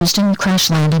and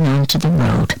crash landing onto the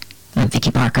road. I'm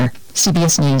Vicki Barker,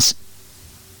 CBS News.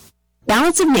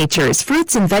 Balance of Nature is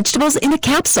fruits and vegetables in a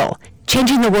capsule,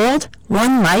 changing the world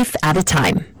one life at a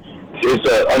time. It's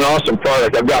an awesome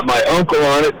product. I've got my uncle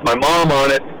on it, my mom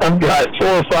on it. I've got 4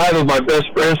 or 5 of my best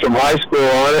friends from high school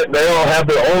on it. They all have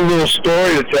their own little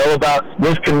story to tell about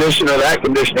this condition or that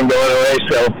condition going away.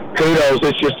 So kudos,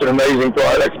 it's just an amazing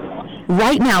product.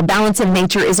 Right now, Balance of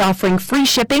Nature is offering free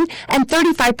shipping and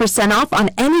 35% off on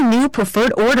any new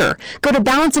preferred order. Go to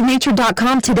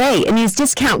balanceofnature.com today and use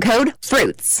discount code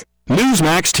FRUITS.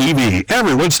 Newsmax TV.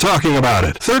 Everyone's talking about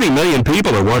it. 30 million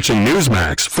people are watching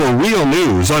Newsmax for real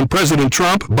news on President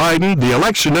Trump, Biden, the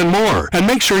election, and more. And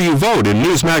make sure you vote in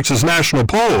Newsmax's national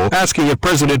poll asking if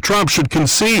President Trump should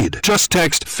concede. Just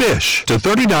text FISH to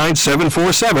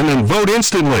 39747 and vote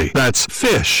instantly. That's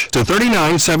FISH to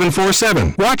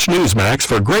 39747. Watch Newsmax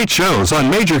for great shows on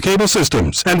major cable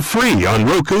systems and free on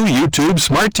Roku, YouTube,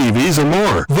 smart TVs, and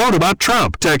more. Vote about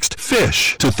Trump. Text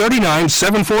FISH to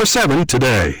 39747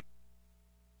 today.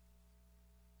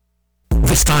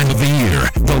 This time of the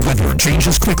year, the weather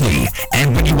changes quickly,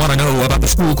 and when you want to know about the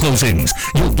school closings,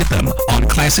 you'll get them on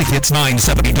Classic Hits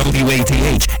 970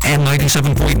 WATH and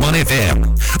 97.1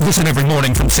 FM. Listen every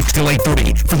morning from 6 till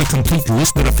 8:30 for the complete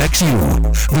list that affects you.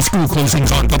 The school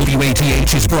closings on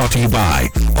WATH is brought to you by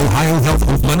Ohio Health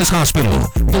Hope Lennis Hospital.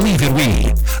 Believe in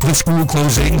we. The school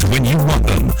closings when you want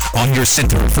them on your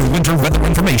Center for Winter Weather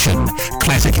Information.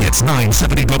 Classic Hits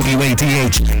 970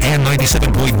 WATH and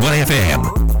 97.1 FM.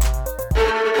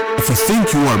 If you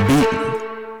think you are beaten,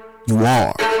 you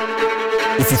are.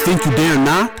 If you think you dare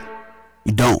not,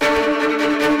 you don't.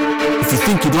 If you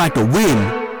think you'd like to win,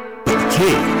 but you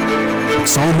can't,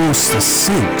 it's almost a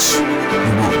cinch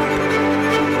you won't.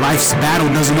 Life's battle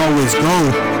doesn't always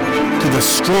go to the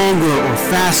stronger or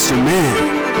faster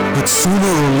man, but sooner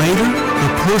or later, the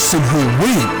person who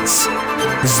wins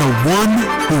is the one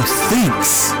who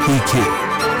thinks he can.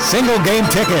 Single game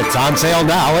tickets on sale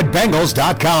now at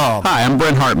Bengals.com. Hi, I'm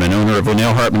Brent Hartman, owner of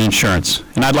O'Neill Hartman Insurance,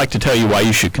 and I'd like to tell you why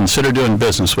you should consider doing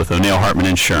business with O'Neill Hartman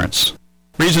Insurance.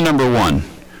 Reason number 1,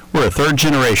 we're a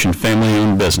third-generation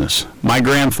family-owned business. My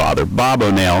grandfather, Bob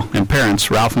O'Neill, and parents,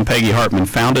 Ralph and Peggy Hartman,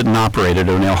 founded and operated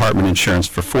O'Neill Hartman Insurance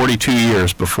for 42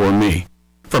 years before me.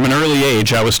 From an early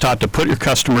age, I was taught to put your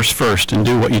customers first and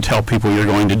do what you tell people you're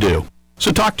going to do.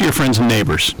 So talk to your friends and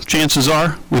neighbors. Chances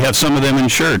are, we have some of them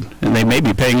insured, and they may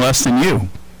be paying less than you.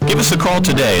 Give us a call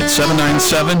today at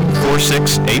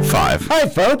 797-4685. Hi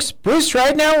folks, Bruce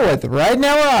Ridenauer with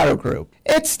Ridenauer Auto Group.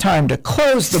 It's time to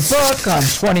close the book on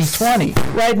 2020.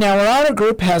 Ridenauer Auto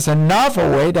Group has a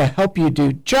novel way to help you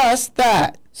do just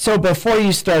that. So before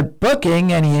you start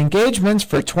booking any engagements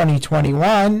for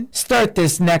 2021, start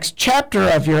this next chapter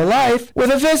of your life with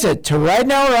a visit to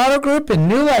Ridenauer Auto Group in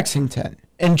New Lexington.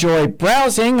 Enjoy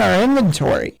browsing our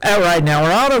inventory. At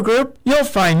Ridenauer Auto Group, you'll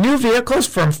find new vehicles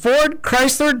from Ford,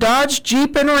 Chrysler, Dodge,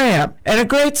 Jeep, and Ram, and a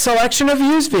great selection of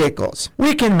used vehicles.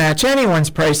 We can match anyone's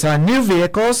price on new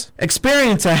vehicles,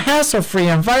 experience a hassle-free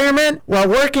environment while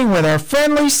working with our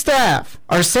friendly staff.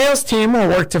 Our sales team will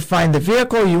work to find the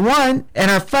vehicle you want,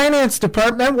 and our finance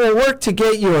department will work to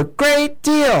get you a great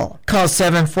deal. Call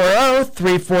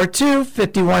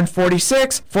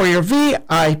 740-342-5146 for your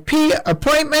VIP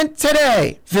appointment today.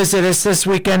 Visit us this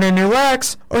weekend in New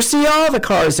Lex or see all the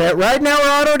cars at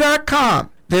RidenauerAuto.com.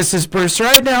 This is Bruce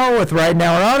Ridenauer with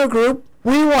Ridenauer Auto Group.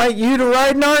 We want you to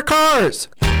ride in our cars.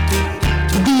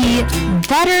 The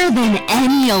better than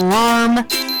any alarm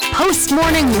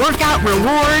post-morning workout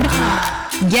reward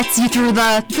gets you through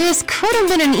the this could have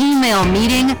been an email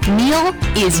meeting meal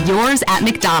is yours at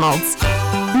McDonald's.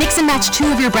 Mix and match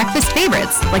 2 of your breakfast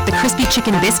favorites, like the crispy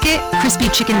chicken biscuit, crispy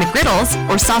chicken McGriddles,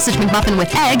 or sausage McMuffin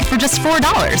with egg for just $4.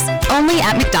 Only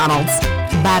at McDonald's.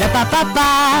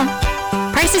 Ba-da-ba-ba-ba.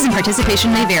 Prices and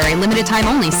participation may vary. Limited time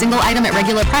only. Single item at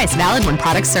regular price. Valid when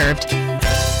product served.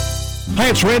 Hi,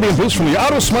 it's Randy and Boots from the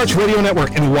Auto Smarts Radio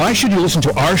Network. And why should you listen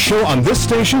to our show on this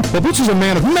station? Well, Boots is a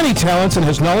man of many talents and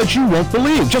has knowledge you won't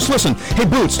believe. Just listen. Hey,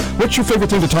 Boots, what's your favorite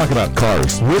thing to talk about?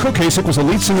 Cars. Rick Ocasek was the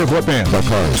lead singer of what band? About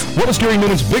cars. What was Gary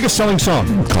Noonan's biggest selling song?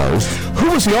 Cars. Who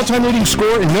was the all-time leading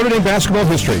scorer in Notre Dame basketball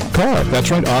history? Carr.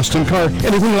 That's right, Austin Carr.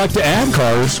 Anything you'd like to add?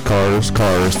 Cars.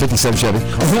 57 Chevy.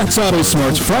 That's Auto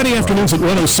Smarts. Friday afternoons at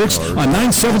 106 on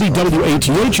 970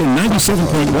 WATH and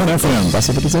 97.1 FM. That's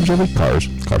a 57 Chevy. Cars.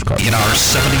 In our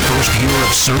 71st year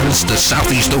of service to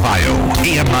Southeast Ohio,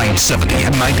 AM 970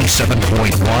 and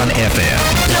 97.1 FM.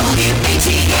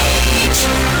 WATH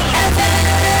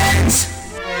Evans.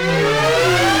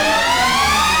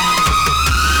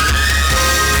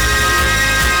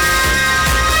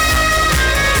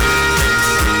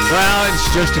 Well, it's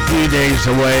just a few days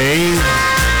away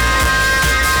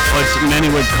many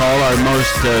would call our most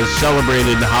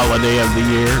celebrated holiday of the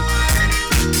year.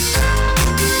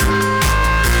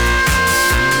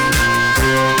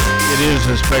 It is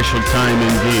a special time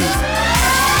indeed.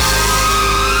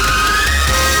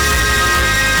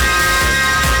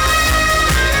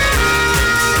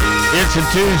 It's a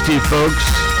Tuesday, folks.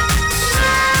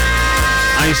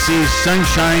 I see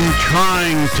sunshine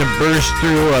trying to burst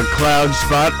through a cloud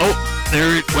spot. Oh,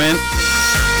 there it went.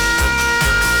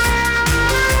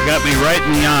 Got me right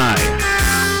in the eye.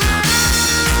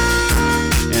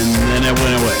 And then it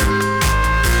went away.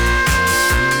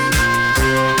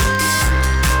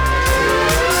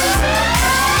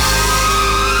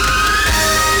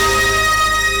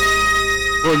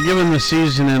 Well, given the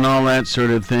season and all that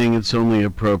sort of thing, it's only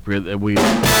appropriate that we give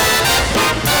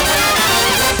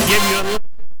you a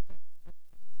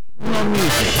little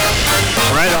music.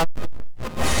 Right on.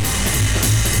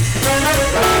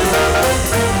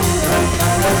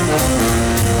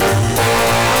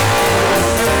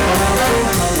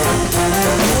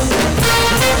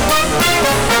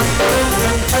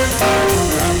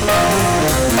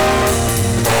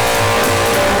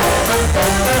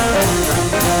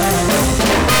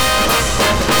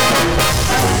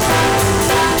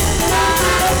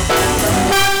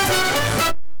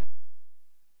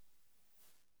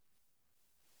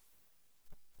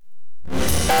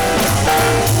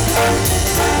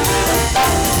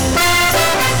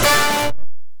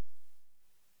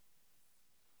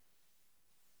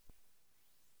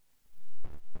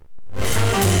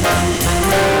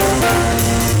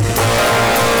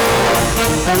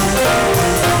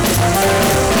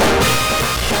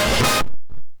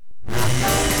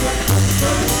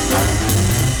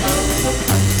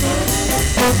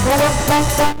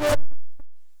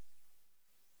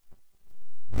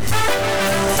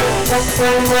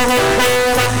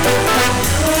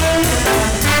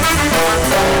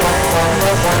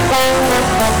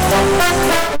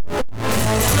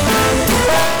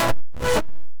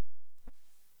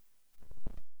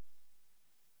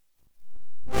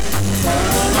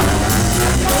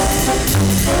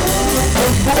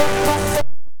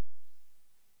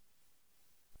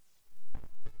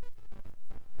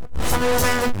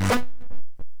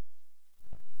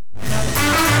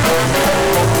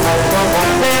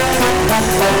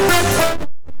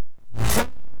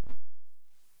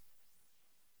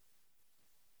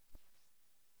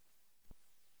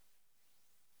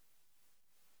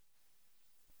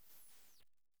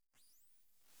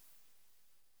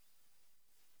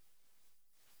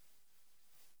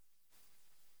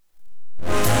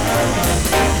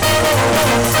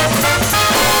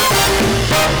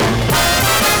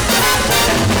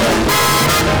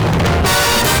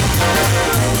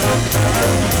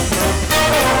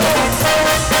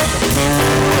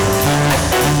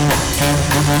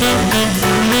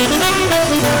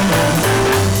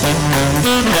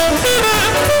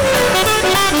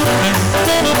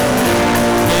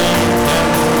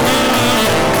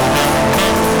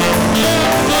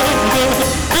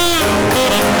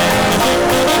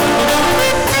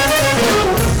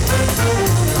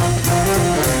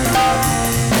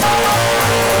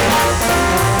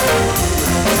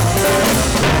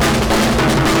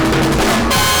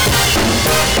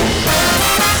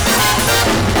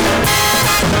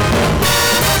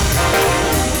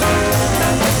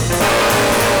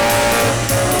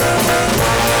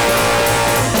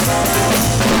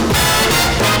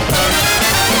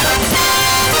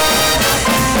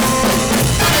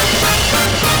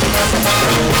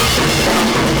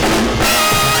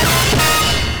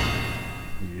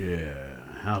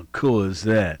 Cool is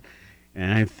that?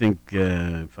 And I think,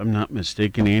 if I'm not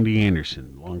mistaken, Andy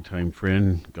Anderson, longtime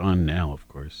friend, gone now, of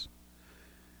course,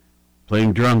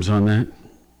 playing drums on that.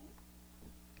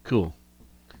 Cool.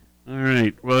 All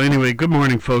right. Well, anyway, good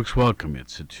morning, folks. Welcome.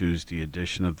 It's a Tuesday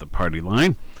edition of the Party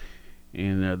Line,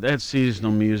 and that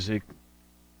seasonal music.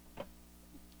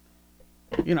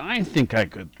 You know, I think I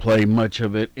could play much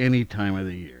of it any time of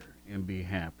the year and be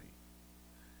happy.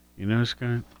 You know,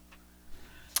 Scott?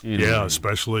 Anyway. Yeah,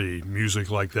 especially music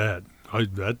like that. I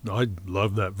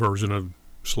love that version of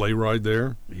Sleigh Ride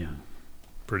there. Yeah.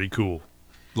 Pretty cool.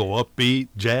 A little upbeat,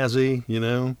 jazzy, you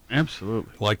know.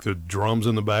 Absolutely. Like the drums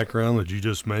in the background that you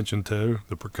just mentioned, too.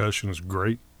 The percussion is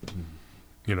great. Mm-hmm.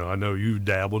 You know, I know you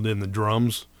dabbled in the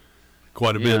drums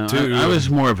quite a bit, too. I was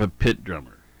more of a pit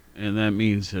drummer, and that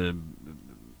means,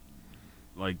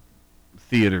 like,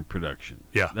 theater production.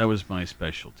 Yeah. That was my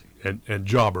specialty. And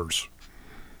jobbers.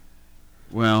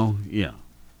 Well, yeah,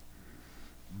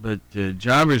 but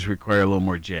jobbers require a little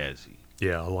more jazzy.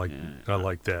 Yeah, I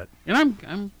like that.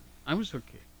 And I was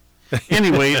okay.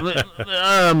 Anyway,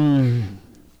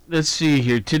 let's see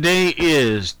here. Today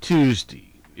is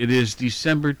Tuesday. It is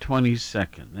December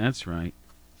 22nd. That's right.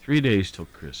 3 days till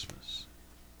Christmas.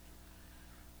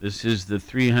 This is the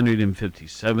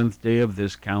 357th day of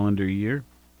this calendar year.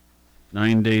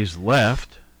 9 days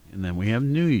left, and then we have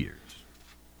New Year's.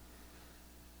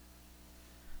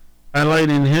 Highlight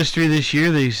in history this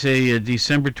year, they say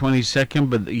December 22nd,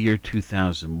 but the year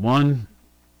 2001.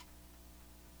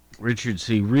 Richard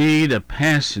C. Reed, a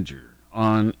passenger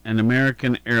on an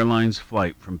American Airlines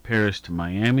flight from Paris to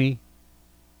Miami,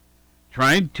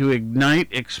 tried to ignite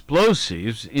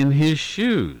explosives in his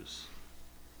shoes,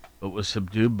 but was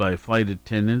subdued by flight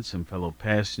attendants and fellow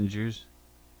passengers.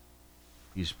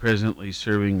 He's presently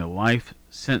serving a life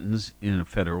sentence in a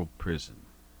federal prison.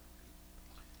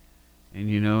 And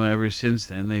you know, ever since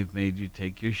then, they've made you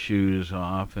take your shoes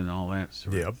off and all that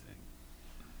sort of thing.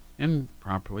 And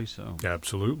properly so.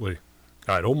 Absolutely.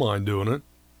 I don't mind doing it.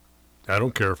 I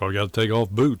don't care if I got to take off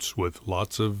boots with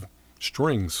lots of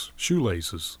strings,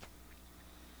 shoelaces.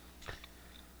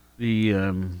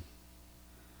 Yeah.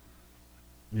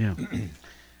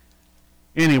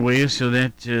 Anyway, so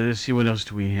that, let's see, what else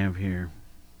do we have here?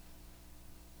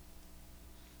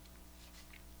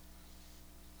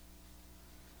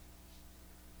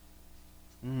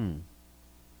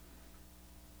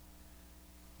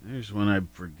 There's one I've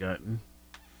forgotten.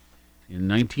 In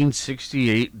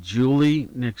 1968, Julie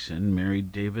Nixon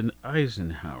married David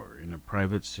Eisenhower in a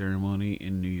private ceremony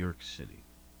in New York City.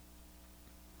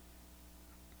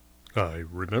 I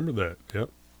remember that, yep.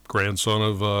 Grandson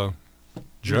of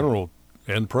General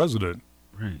and President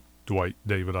Dwight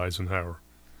David Eisenhower.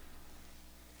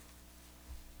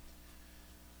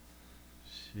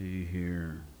 Let's see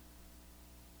here.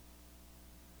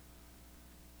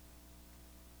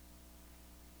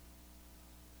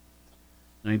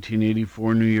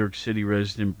 (1984) New York City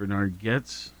resident Bernard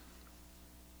Goetz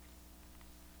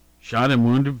shot and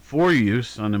wounded 4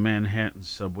 youths on a Manhattan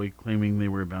subway, claiming they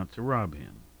were about to rob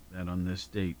him. That on this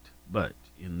date, but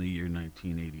in the year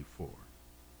 1984.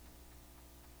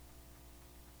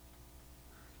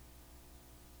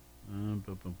 Bum,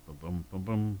 bum, bum, bum, bum,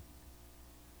 bum.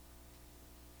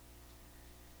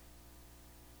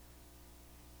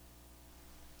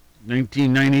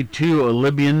 (1992) A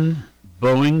Libyan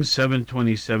Boeing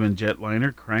 727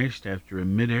 jetliner crashed after a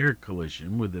mid-air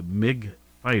collision with a MiG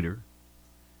fighter.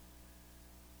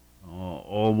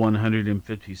 All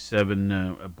 157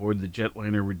 aboard the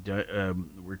jetliner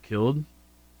were killed,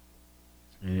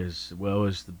 as well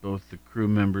as both the crew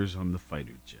members on the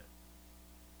fighter jet.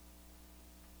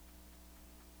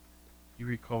 You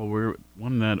recall where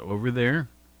wasn't that over there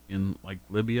in like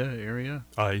Libya area?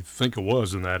 I think it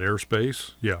was in that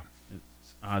airspace. Yeah.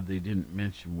 It's odd they didn't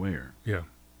mention where. Yeah.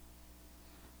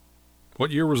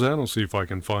 What year was that? I'll see if I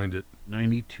can find it.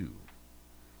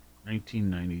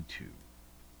 1992.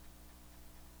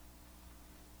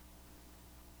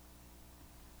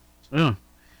 Oh.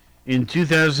 In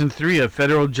 2003, a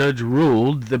federal judge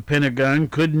ruled the Pentagon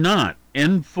could not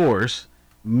enforce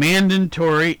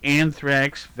mandatory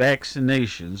anthrax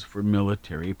vaccinations for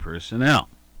military personnel.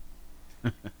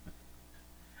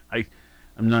 I'm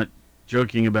not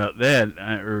joking about that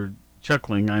or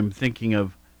chuckling. I'm thinking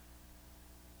of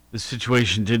the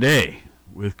situation today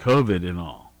with COVID and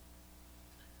all.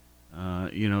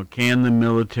 Can the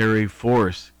military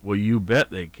force? Well, you bet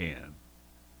they can.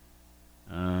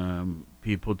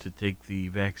 People to take the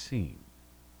vaccine.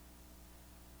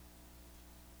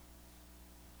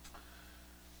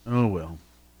 Oh well.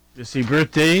 You see,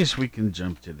 birthdays, we can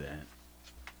jump to that.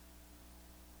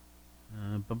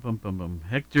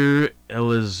 Hector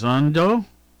Elizondo,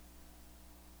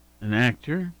 an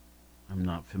actor. I'm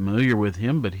not familiar with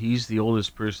him, but he's the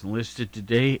oldest person listed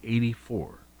today,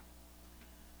 84.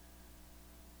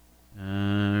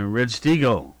 Red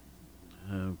Steagall,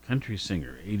 country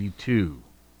singer, 82.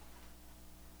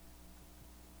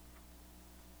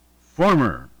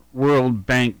 Former World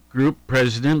Bank Group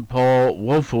President Paul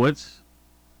Wolfowitz,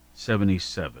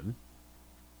 77.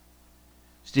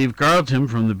 Steve Carlton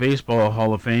from the Baseball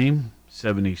Hall of Fame,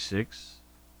 76.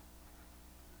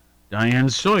 Diane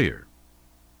Sawyer,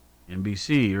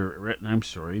 ABC,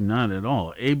 not at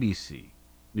all, ABC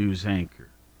news anchor,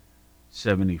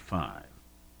 75.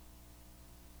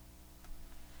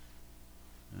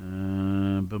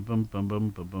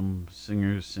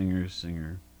 Singer.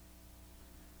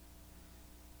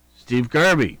 Steve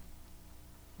Garvey,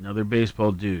 another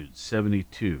baseball dude,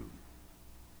 72.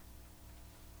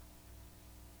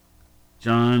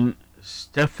 Jan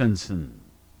Stephenson,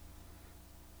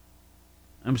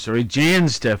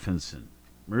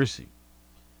 mercy.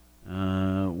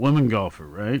 Woman golfer,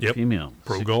 right? Yep. Female.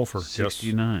 Pro golfer,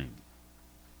 69.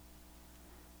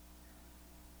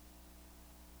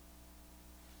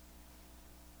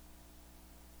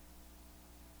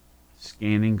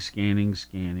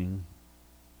 Scanning.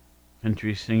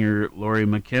 Country singer Lori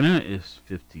McKenna is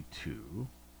 52.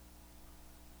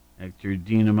 Actor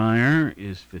Dina Meyer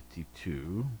is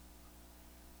 52.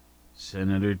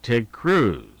 Senator Ted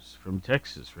Cruz from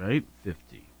Texas, right?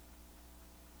 50.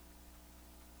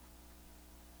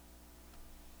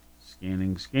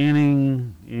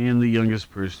 Scanning, and the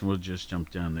youngest person will just jump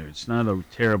down there. It's not a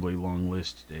terribly long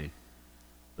list today,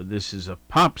 but this is a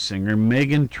pop singer,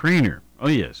 Meghan Trainor. Oh,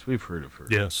 yes, we've heard of her.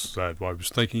 Yes, I was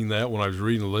thinking that when I was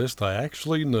reading the list. I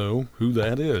actually know who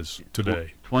that is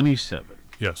today. 27.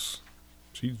 Yes,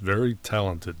 she's very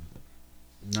talented.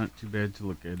 Not too bad to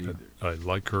look at either. I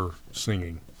like her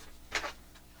singing.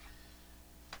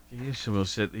 Okay, so we'll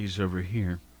set these over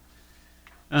here.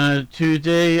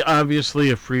 Today, obviously,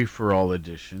 a free-for-all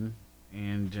edition,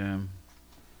 and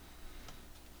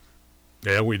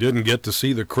yeah, we didn't get to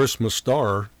see the Christmas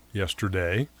star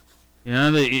yesterday.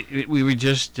 Yeah, we were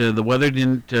just the weather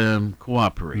didn't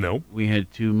cooperate. Nope. We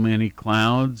had too many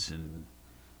clouds, and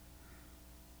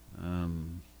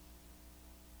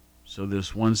so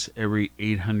this once every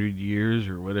 800 years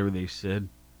or whatever they said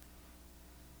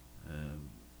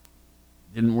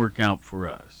didn't work out for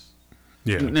us.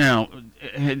 Yeah. Now,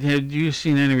 had you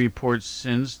seen any reports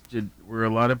since? Were a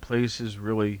lot of places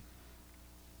really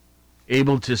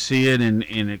able to see it and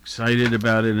excited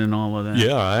about it and all of that?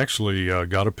 Yeah, I actually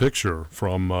got a picture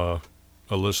from a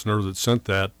listener that sent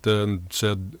that and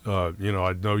said, I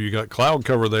know you got cloud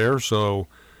cover there, so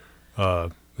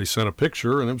they sent a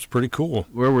picture, and it was pretty cool.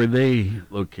 Where were they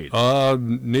located?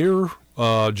 Near,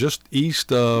 just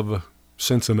east of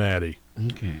Cincinnati.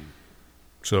 Okay.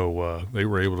 So they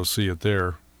were able to see it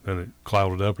there, and it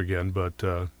clouded up again, but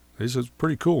they said it's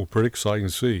pretty cool, pretty exciting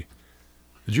to see.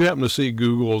 Did you happen to see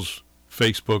Google's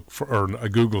Facebook or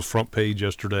Google's front page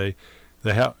yesterday?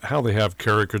 How they have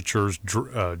caricatures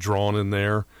drawn in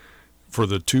there for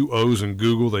the two O's in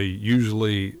Google. They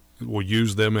usually will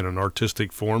use them in an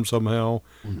artistic form somehow,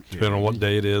 depending on what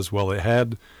day it is. Well, they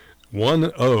had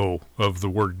one O of the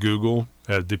word Google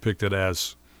depicted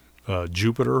as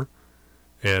Jupiter,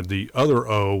 and the other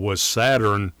O was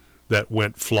Saturn that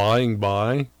went flying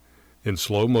by in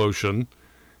slow motion,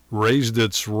 raised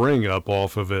its ring up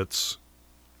off of its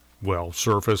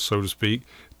surface, so to speak,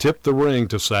 tipped the ring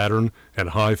to Saturn, and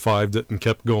high-fived it and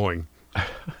kept going.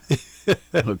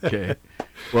 Okay.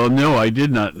 Well, no, I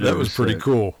did not know. That was pretty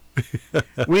cool.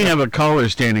 We have a caller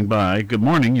standing by. Good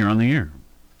morning. You're on the air.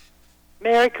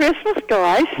 Merry Christmas,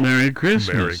 guys. Merry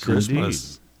Christmas. Merry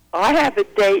Christmas. I have a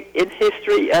date in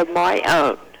history of my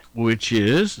own. Which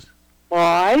is?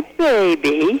 My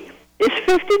baby is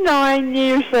 59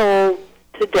 years old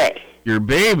today. Your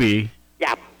baby?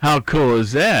 Yep. How cool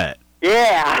is that?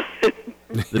 Yeah.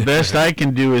 The best I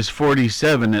can do is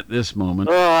 47 at this moment.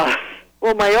 Well,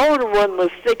 my older one was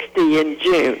 60 in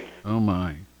June. Oh,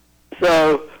 my.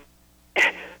 So,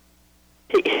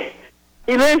 he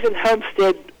lives in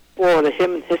Homestead, Florida,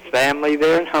 him and his family.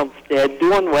 They're in Homestead,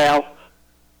 doing well.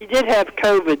 He did have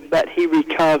COVID, but he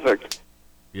recovered.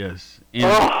 Yes.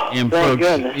 And folks,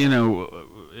 goodness.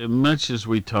 As much as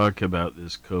we talk about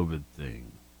this COVID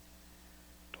thing,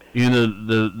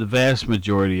 the vast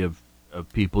majority of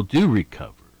people do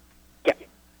recover. Yeah.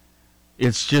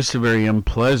 It's just a very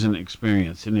unpleasant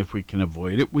experience, and if we can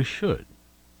avoid it, we should.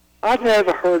 I've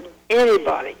never heard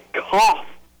anybody cough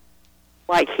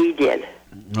like he did.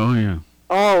 Oh, yeah.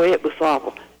 Oh, it was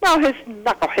awful. Now, his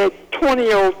knucklehead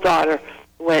 20-year-old daughter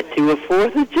went to a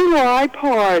 4th of July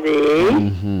party,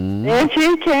 and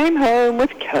she came home with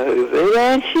COVID,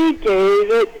 and she gave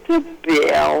it to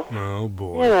Bill. Oh,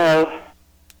 boy.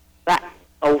 That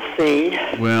old scene.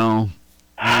 Well,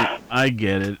 I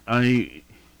get it.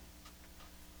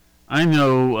 I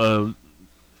know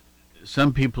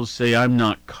some people say I'm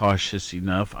not cautious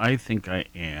enough. I think I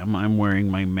am. I'm wearing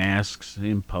my masks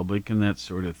in public and that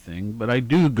sort of thing, but I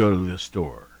do go to the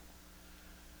store.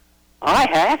 I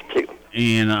have to.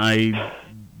 And I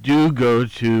do go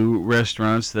to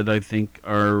restaurants that I think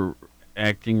are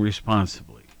acting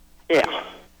responsibly. Yeah.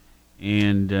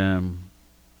 And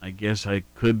I guess I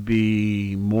could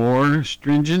be more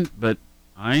stringent, but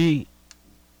I've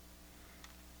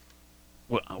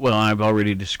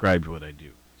already described what I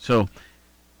do. So,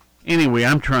 anyway,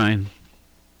 I'm trying.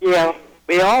 Yeah,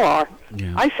 we all are.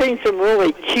 Yeah. I've seen some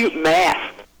really cute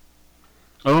masks.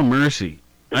 Oh, mercy.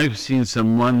 I've seen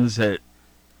some ones that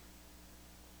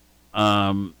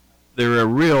they're a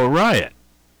real riot,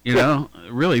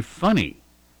 really funny.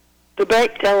 The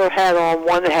bank teller had on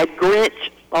one that had Grinch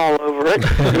all over it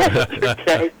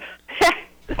yesterday.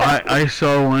 I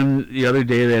saw one the other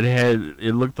day that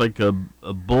it looked like a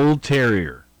bull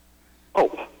terrier.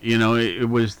 Oh. You know, it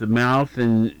was the mouth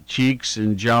and cheeks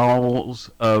and jowls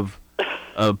of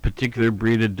a particular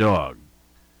breed of dog.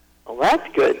 Well,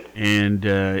 that's good. And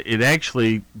it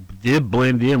actually did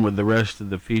blend in with the rest of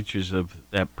the features of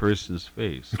that person's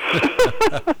face.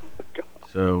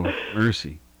 So,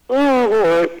 mercy. Oh,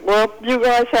 Lord. Well, you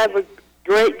guys have a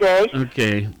great day.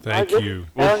 Okay. Thank you.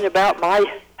 Telling you about my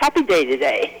happy day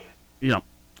today. Yeah.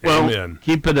 Well, Amen.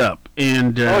 keep it up,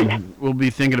 and we'll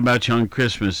be thinking about you on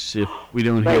Christmas if we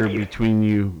don't hear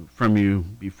from you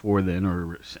before then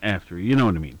or after. You know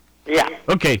what I mean? Yeah.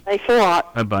 Okay. Thanks a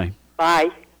lot. Bye-bye. Bye.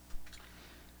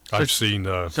 I've seen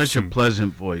such a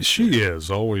pleasant voice. She is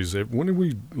always. When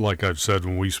we, like I've said,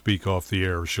 when we speak off the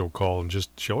air, she'll call and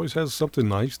she always has something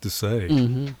nice to say.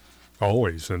 Mm-hmm.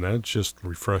 Always, and that's just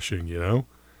refreshing, you know.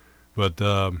 But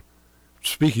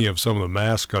speaking of some of the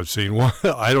masks I've seen,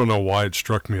 I don't know why it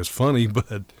struck me as funny,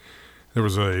 but there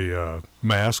was a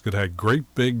mask that had great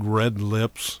big red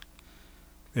lips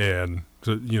and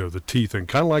the teeth, and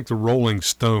kind of like the Rolling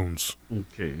Stones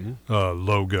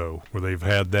logo, where they've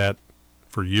had that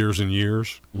for years and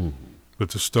years. Mm-hmm. But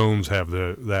the Stones have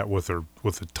that with the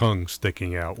tongue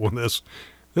sticking out. Well, this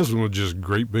one was just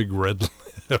great big red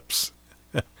lips.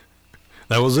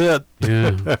 That was it.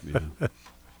 Yeah.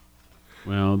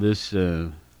 Well, this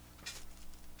I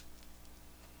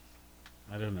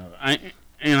don't know. I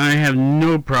have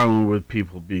no problem with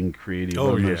people being creative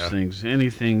on those things.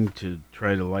 Anything to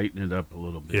try to lighten it up a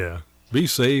little bit. Yeah. Be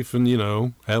safe and,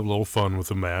 have a little fun with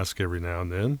the mask every now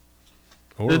and then.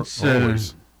 Or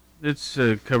always. Let's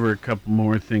cover a couple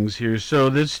more things here. So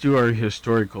let's do our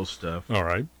historical stuff. All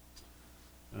right.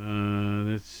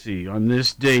 Let's see. On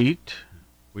this date,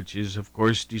 which is, of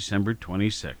course, December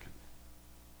 22nd.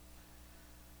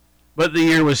 But the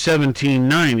year was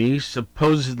 1790.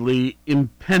 Supposedly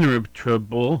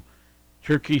impenetrable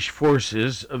Turkish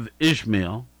forces of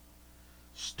Ismail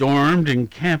stormed and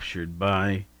captured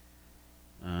by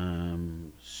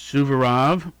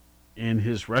Suvorov and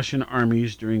his Russian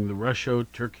armies during the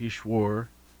Russo-Turkish War.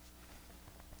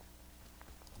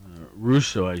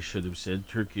 Russo, I should have said,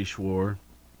 Turkish War.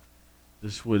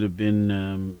 This would have been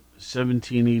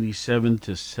 1787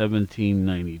 to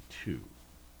 1792.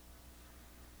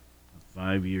 A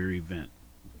 5-year event.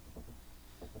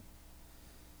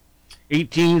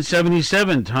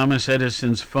 1877, Thomas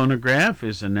Edison's phonograph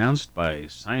is announced by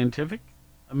Scientific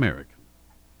American.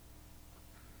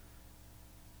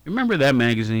 Remember that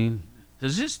magazine?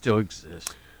 Does it still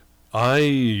exist?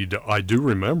 I do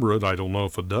remember it. I don't know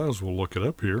if it does. We'll look it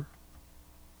up here.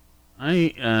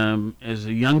 I, as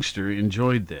a youngster,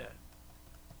 enjoyed that.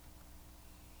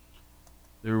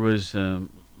 There was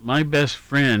my best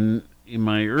friend in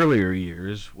my earlier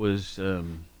years was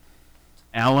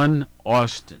Alan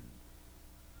Austin.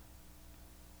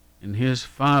 And his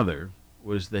father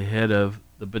was the head of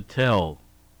the Battelle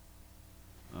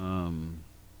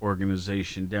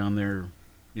organization down there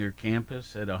near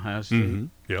campus at Ohio State. Mm-hmm.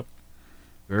 Yep.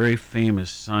 Very famous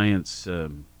science,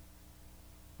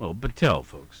 Battelle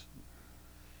folks.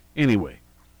 Anyway.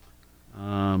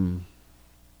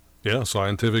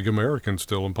 Scientific American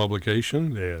still in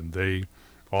publication, and they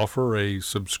offer a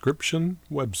subscription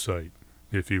website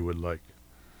if you would like.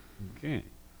 Okay.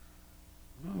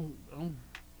 I'll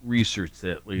research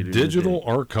that later. Digital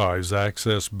archives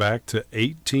access back to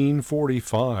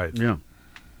 1845. Yeah.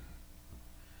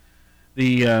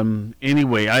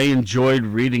 Anyway, I enjoyed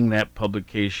reading that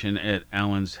publication at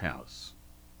Alan's house.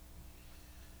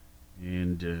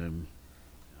 And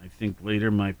I think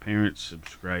later my parents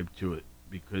subscribed to it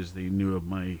because they knew of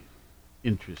my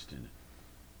interest in it.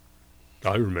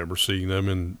 I remember seeing them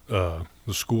in the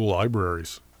school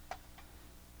libraries.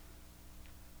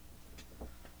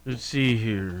 Let's see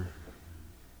here.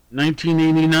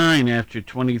 1989, after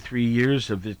 23 years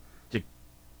of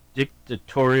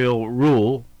dictatorial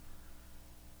rule,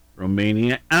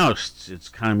 Romania ousts its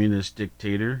communist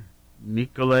dictator,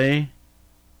 Nicolae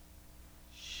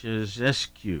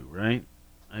Ceausescu, right?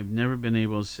 I've never been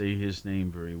able to say his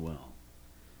name very well.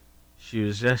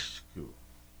 Ceausescu.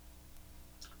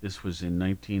 This was in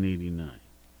 1989.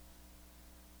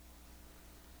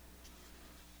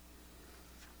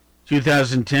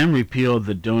 2010 repealed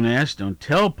the Don't Ask, Don't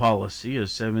Tell policy, a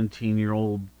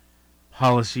 17-year-old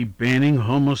policy banning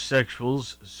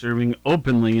homosexuals serving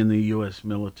openly in the U.S.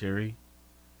 military,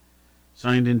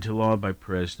 signed into law by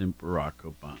President Barack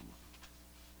Obama.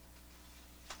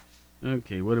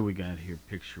 Okay, what do we got here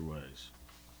picture-wise?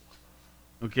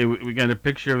 Okay, we got a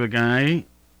picture of a guy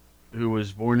who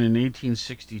was born in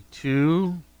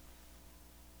 1862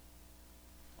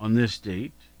 on this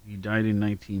date. He died in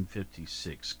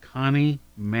 1956. Connie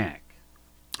Mack.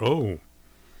 Oh.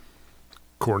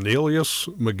 Cornelius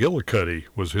McGillicuddy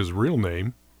was his real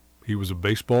name. He was a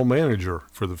baseball manager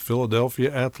for the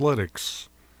Philadelphia Athletics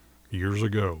years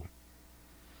ago.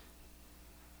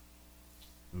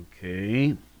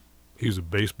 Okay. He's a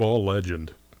baseball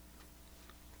legend.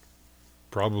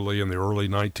 Probably in the early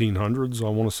 1900s, I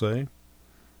want to say.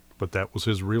 But that was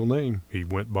his real name. He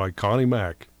went by Connie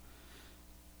Mack.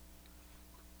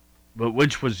 But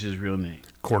which was his real name?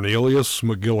 Cornelius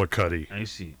McGillicuddy. I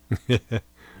see.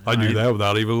 I knew that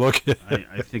without even looking.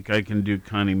 I think I can do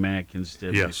Connie Mack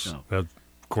instead myself. Yes,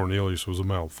 Cornelius was a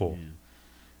mouthful.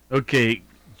 Yeah. Okay,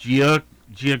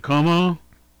 Giacomo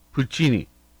Puccini.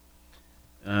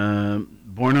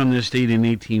 Born on this date in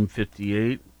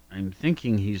 1858. I'm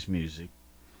thinking he's music.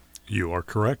 You are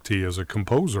correct. He is a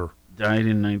composer. Died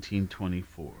in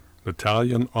 1924.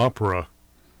 Italian opera,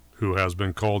 who has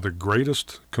been called the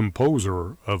greatest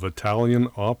composer of Italian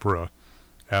opera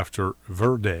after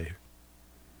Verdi.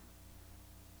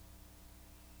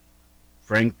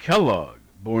 Frank Kellogg,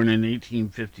 born in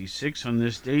 1856 on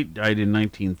this date, died in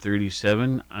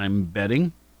 1937. I'm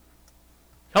betting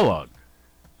Kellogg.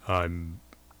 I'm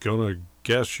going to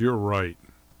guess you're right.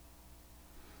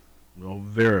 We'll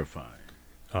verify.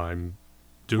 I'm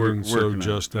doing so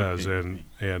just as, and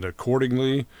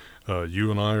accordingly,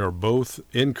 you and I are both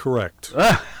incorrect.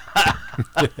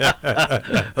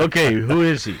 Okay, who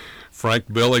is he?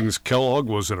 Frank Billings Kellogg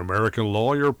was an American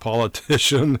lawyer,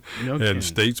 politician, and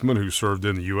statesman who served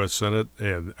in the U.S. Senate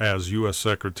and as U.S.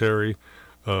 Secretary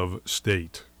of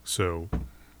State. So,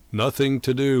 nothing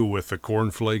to do with the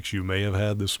cornflakes you may have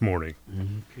had this morning.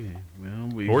 Okay,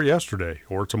 well, or yesterday,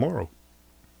 or tomorrow.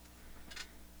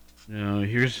 Now,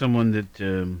 here's someone that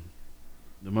the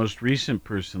most recent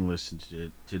person listened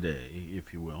to today,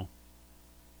 if you will.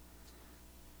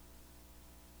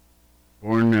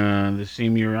 Born the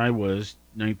same year I was,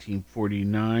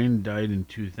 1949, died in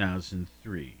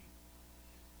 2003.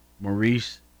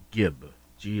 Maurice Gibb,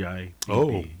 G-I-B-B.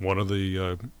 Oh, one of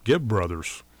the Gibb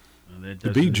brothers. That the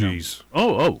Bee Gees.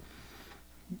 Oh.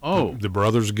 The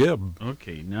brothers Gibb.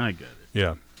 Okay, now I got it.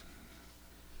 Yeah.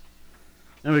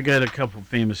 Now we got a couple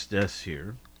famous deaths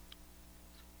here.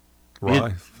 Well,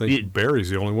 I think Barry's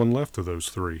the only one left of those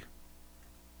three.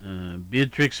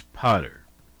 Beatrix Potter.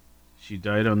 She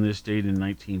died on this date in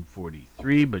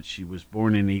 1943, but she was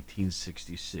born in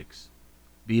 1866.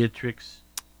 Beatrix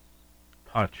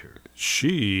Potter.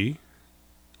 She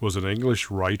was an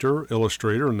English writer,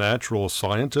 illustrator, natural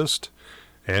scientist,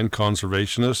 and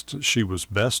conservationist. She was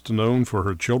best known for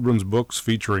her children's books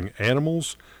featuring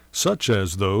animals, such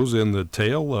as those in The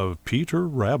Tale of Peter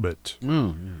Rabbit.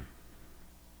 Oh, yeah.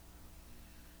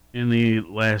 And the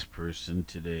last person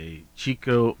today,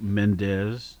 Chico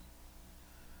Mendez.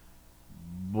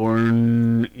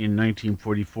 Born in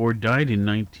 1944, died in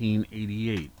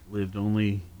 1988. Lived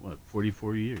only,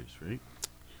 44 years, right?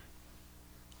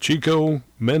 Chico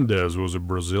Mendes was a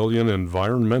Brazilian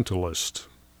environmentalist,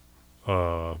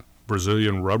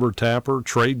 Brazilian rubber tapper,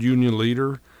 trade union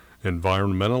leader,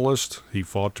 environmentalist. He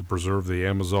fought to preserve the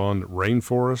Amazon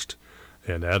rainforest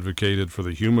and advocated for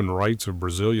the human rights of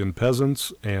Brazilian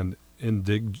peasants and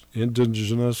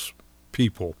indigenous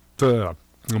people. That's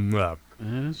all right.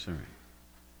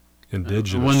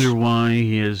 Indigenous. I wonder why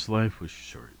his life was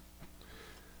short.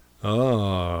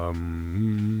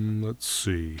 Let's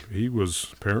see. He was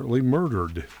apparently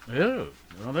murdered. Oh,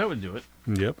 well, that would do it.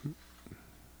 Yep.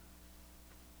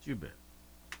 You bet.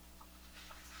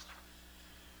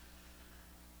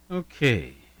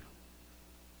 Okay.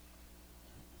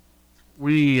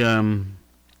 We often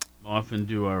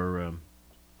do our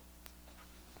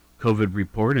COVID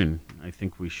report, and I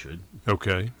think we should.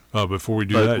 Okay. Before we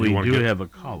do but that, we you want do to have a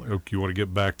caller. You want to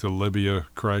get back to Libya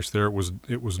crash there?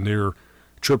 It was near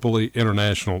Tripoli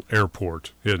International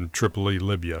Airport in Tripoli,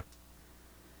 Libya.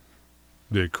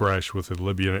 The crash with the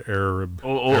Libyan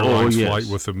Airlines flight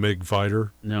with the MiG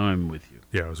fighter. Now I'm with you.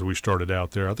 Yeah, so we started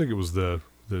out there. I think it was the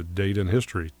date in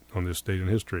history, on this date in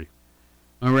history.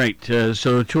 All right,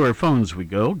 so to our phones we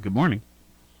go. Good morning.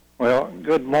 Well,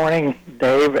 good morning,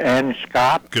 Dave and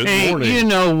Scott. Good hey, morning. You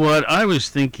know what? I was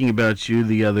thinking about you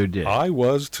the other day. I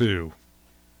was too.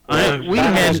 We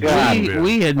had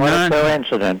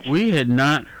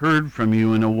not heard from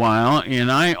you in a while,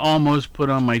 and I almost put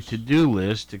on my to-do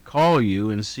list to call you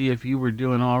and see if you were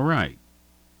doing all right.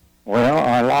 Well,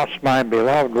 I lost my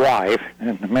beloved wife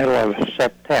in the middle of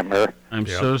September. I'm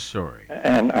so sorry.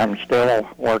 And I'm still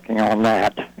working on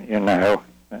that, you know.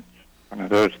 That's one of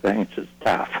those things that's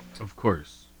tough. Of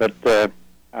course. But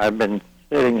I've been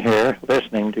sitting here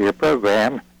listening to your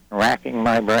program, racking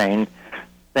my brain,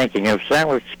 thinking of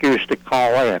some excuse to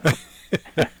call in.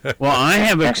 Well, I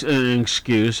have an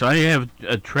excuse. I have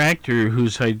a tractor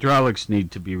whose hydraulics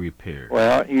need to be repaired.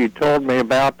 Well, you told me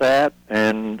about that,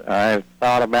 and I've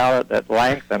thought about it at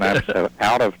length, and I'm so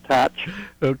out of touch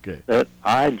Okay. that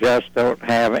I just don't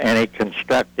have any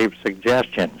constructive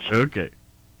suggestions. Okay.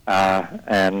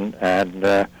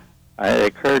 It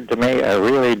occurred to me I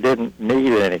really didn't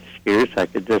need an excuse. I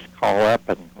could just call up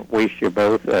and wish you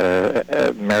both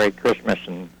a Merry Christmas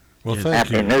and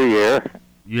Happy New Year.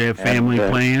 You have family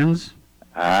plans?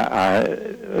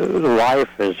 Life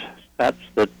is such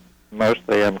that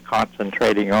mostly I'm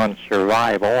concentrating on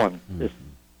survival and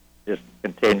just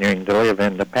continuing to live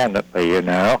independently, you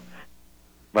know.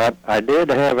 But I did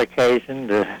have occasion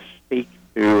to speak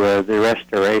to the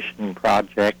restoration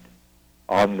project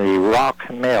on the Rock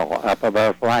Mill up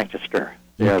above Lancaster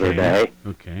the other day.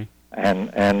 Okay.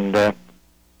 And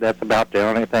that's about the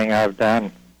only thing I've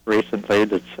done recently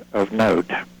that's of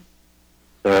note.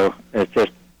 So it's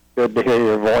just good to hear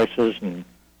your voices and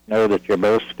know that you're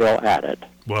both still at it.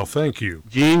 Well, thank you.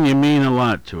 Gene, you mean a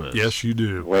lot to us. Yes, you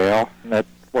do. Well, that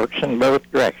works in both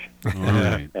directions. All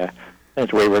right.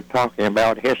 Since we were talking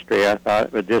about history, I thought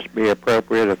it would just be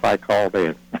appropriate if I called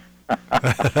in.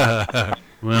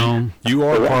 Well, you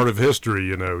are part of history,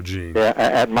 you know, Gene. Yeah,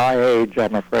 at my age,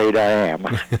 I'm afraid I am.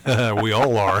 We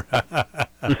all are.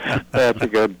 That's a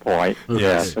good point.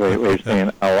 Yes. Yeah, we've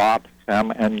seen a lot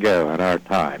come and go in our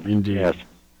time. Indeed. Yes.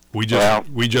 We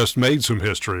just made some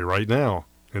history right now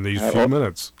in these few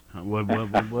minutes.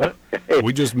 What?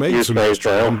 We just made some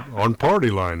history on Party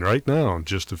Line right now in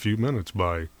just a few minutes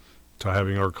by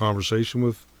having our conversation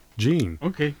with Gene.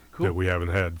 Okay, cool. That we haven't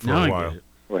had for Now a I while. get it.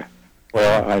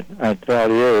 Well, I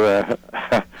tell you...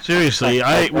 Seriously,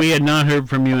 we had not heard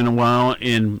from you in a while,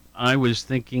 and I was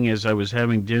thinking as I was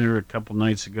having dinner a couple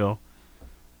nights ago,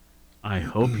 I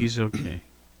hope he's okay.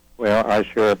 Well, I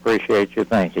sure appreciate you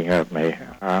thinking of me.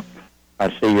 I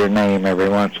see your name every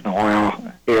once in a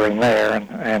while here and there,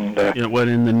 and you know what,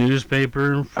 in the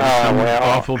newspaper for some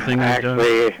awful thing I've done?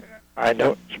 Actually, I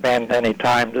don't spend any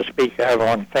time to speak of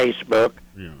on Facebook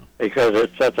because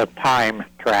it's such a time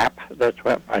trap. That's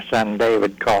what my son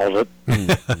David calls it.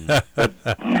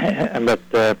 But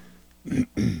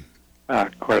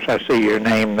of course, I see your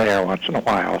name there once in a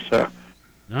while, so.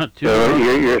 Not too so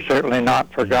you're certainly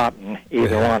not forgotten,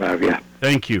 either one of you.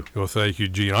 Thank you. Well, thank you,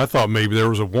 Gene. I thought maybe there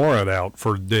was a warrant out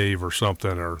for Dave or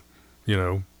something, or, you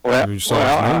know, you saw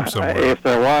his name somewhere. If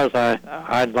there was,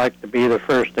 I'd like to be the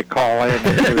first to call in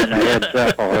and give him a heads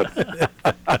up on it.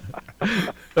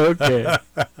 Okay.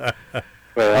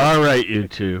 Well, all right, you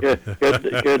two. Good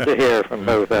to hear from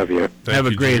both of you. Have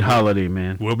a great holiday,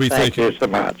 man. We'll be Thank you so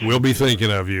much. We'll be thinking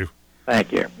of you.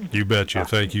 Thank you. You betcha.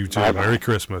 Thank you, too. Bye-bye. Merry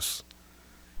Christmas.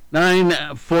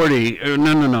 9:40.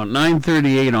 No,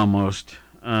 9:38 almost.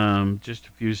 Just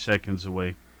a few seconds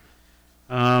away.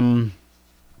 So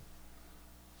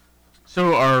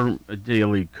our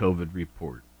daily COVID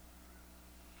report.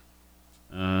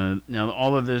 Now,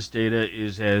 all of this data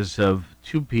is as of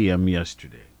 2 p.m.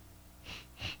 yesterday.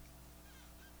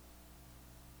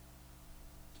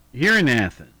 Here in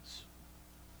Athens,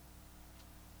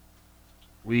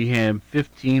 we have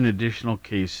 15 additional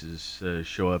cases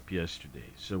show up yesterday.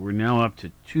 So we're now up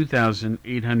to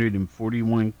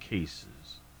 2,841 cases,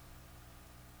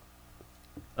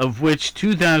 of which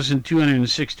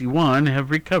 2,261 have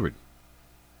recovered.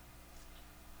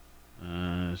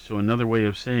 So another way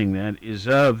of saying that is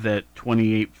of that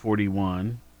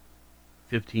 2,841,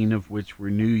 15 of which were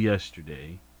new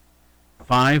yesterday,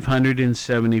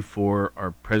 574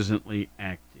 are presently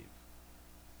active.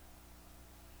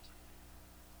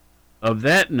 Of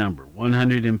that number,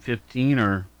 115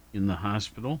 are in the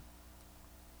hospital.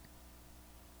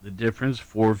 The difference,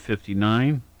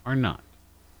 459, are not.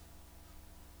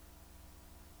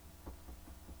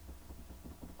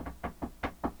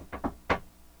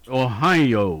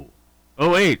 Ohio.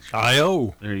 O-H.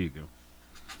 There you go.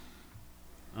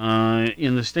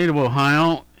 In the state of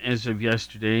Ohio, as of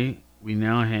yesterday, we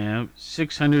now have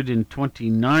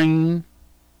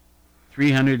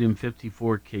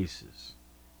 354 cases.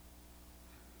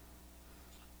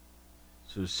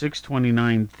 So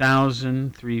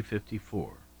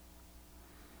 629,354.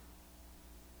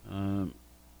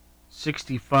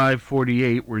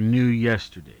 6548 were new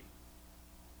yesterday.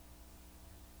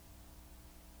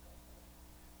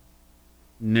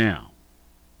 Now,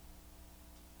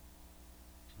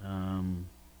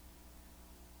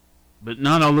 but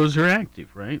not all those are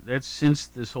active, right? That's since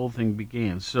this whole thing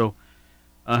began. So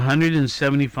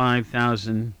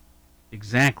 175,000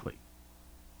 exactly,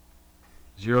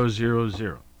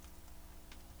 000,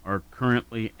 are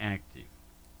currently active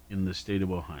in the state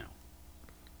of Ohio.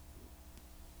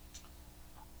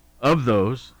 Of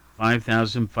those,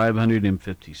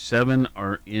 5,557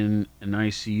 are in an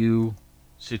ICU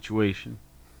situation,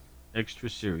 extra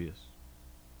serious.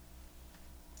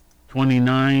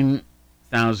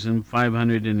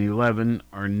 29,511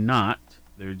 are not.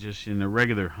 They're just in a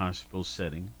regular hospital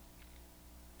setting.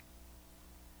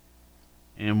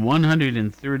 And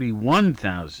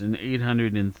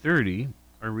 131,830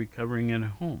 are recovering at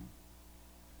home.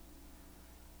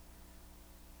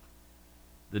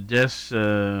 The deaths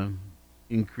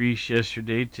increased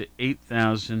yesterday to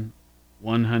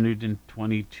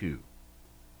 8,122.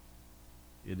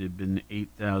 It had been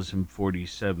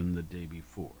 8,047 the day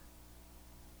before.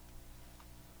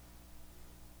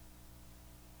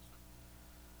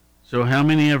 So how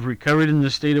many have recovered in the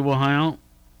state of Ohio?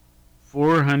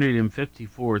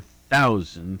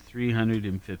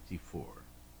 454,354.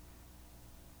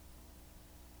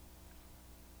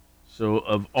 So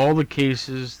of all the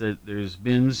cases that there's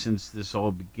been since this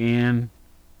all began,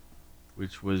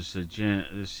 which was,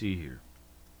 let's see here,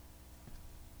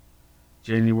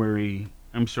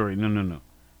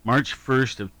 March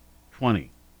 1st of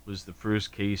 20 was the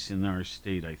first case in our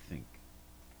state, I think.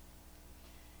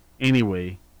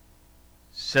 Anyway,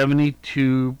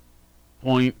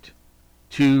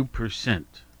 72.2%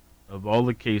 of all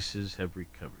the cases have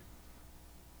recovered.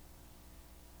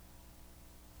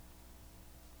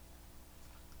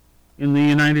 In the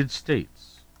United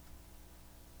States,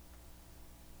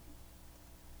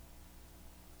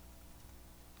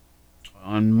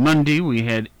 on Monday we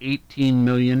had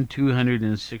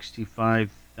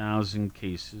 18,265,000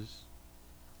 cases.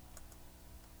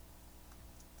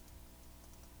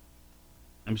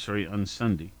 I'm sorry, on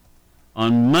Sunday.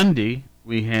 On Monday,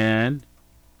 we had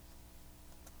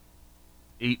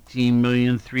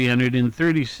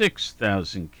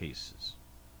 18,336,000 cases.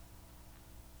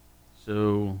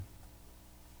 So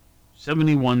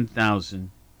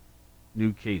 71,000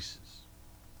 new cases.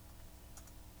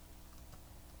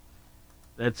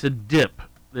 That's a dip.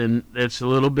 Then that's a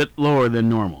little bit lower than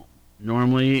normal.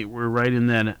 Normally, we're right in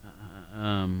that.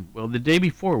 The day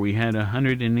before we had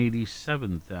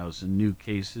 187,000 new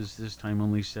cases. This time,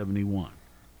 only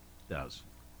 71,000.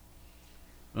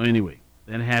 Well, anyway,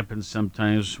 that happens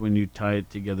sometimes when you tie it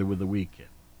together with the weekend.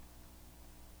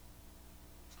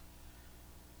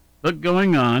 But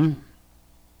going on,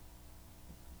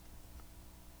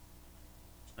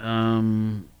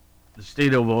 the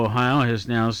state of Ohio has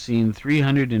now seen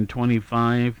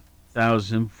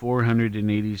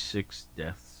 325,486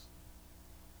 deaths.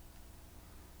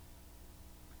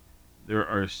 There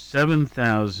are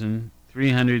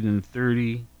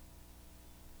 7,330.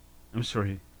 I'm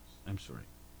sorry.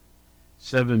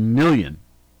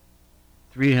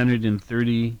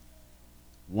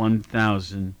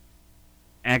 7,331,000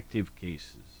 active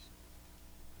cases.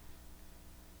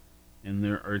 And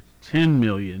there are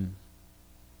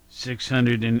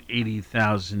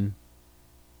 10,680,000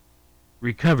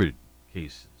 recovered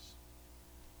cases.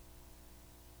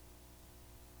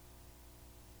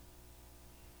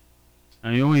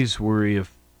 I always worry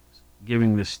if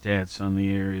giving the stats on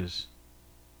the air is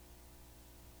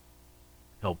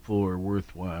helpful or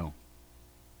worthwhile,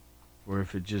 or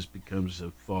if it just becomes a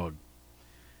fog.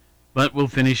 But we'll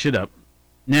finish it up.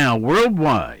 Now,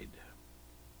 worldwide,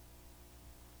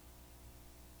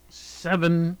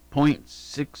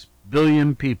 7.6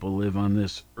 billion people live on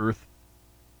this earth.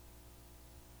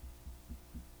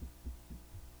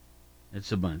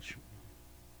 It's a bunch.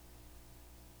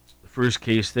 The first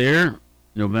case there,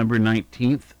 November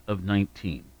 19th of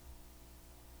 19.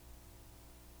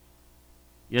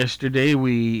 Yesterday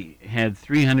we had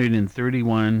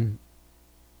 331,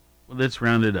 well, let's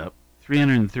round it up,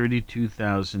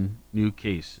 332,000 new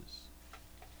cases.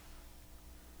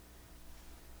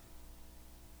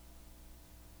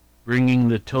 Bringing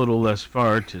the total thus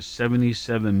far to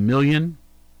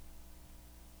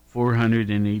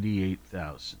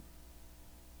 77,488,000.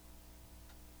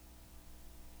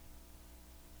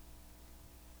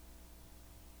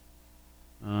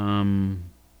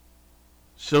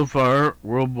 So far,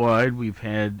 worldwide, we've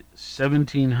had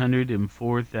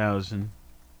 1,704,000.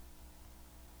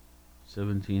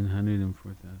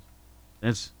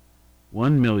 That's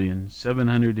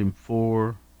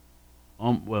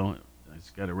 1,704,000. Well,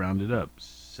 it's got to round it up.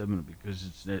 7 because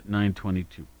it's at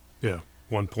 922. Yeah,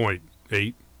 1.8.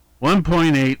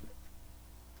 1.8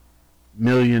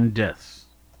 million deaths.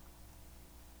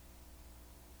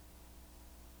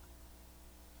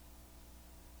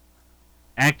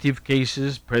 Active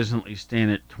cases presently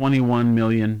stand at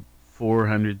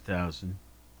 21,400,000.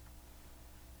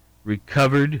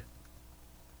 Recovered,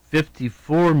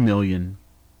 54 million.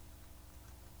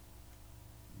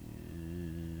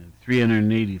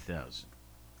 380,000.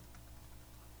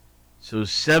 So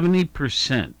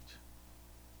 70%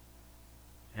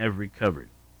 have recovered.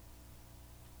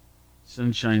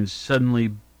 Sunshine's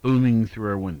suddenly booming through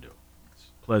our window. It's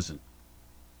pleasant.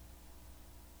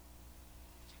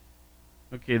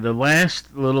 Okay, the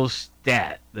last little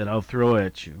stat that I'll throw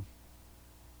at you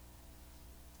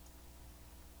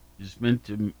is meant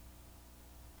to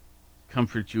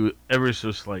comfort you ever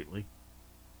so slightly.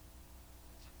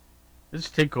 Let's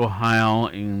take Ohio,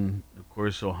 and of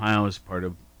course Ohio is part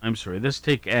of, let's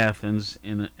take Athens,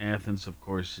 and Athens of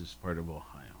course is part of Ohio.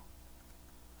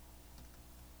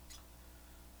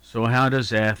 So how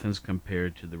does Athens compare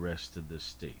to the rest of the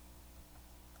state?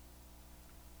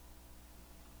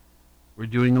 We're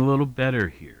doing a little better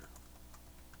here.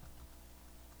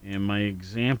 And my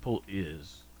example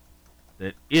is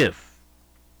that if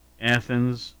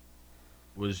Athens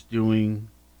was doing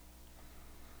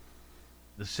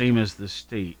the same as the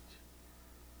state,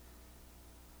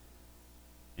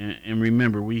 and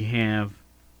remember, we have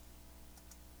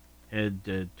had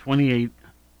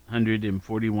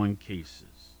 2,841 cases.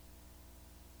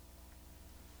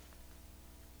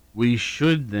 We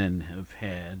should then have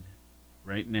had,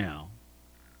 right now,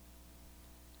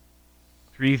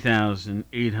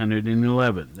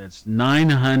 3,811. That's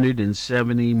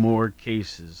 970 more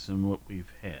cases than what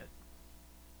we've had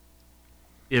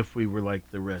if we were like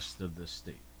the rest of the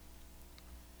state.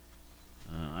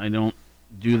 I don't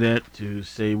do that to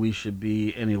say we should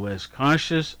be any less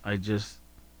cautious. I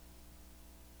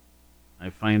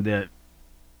find that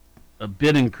a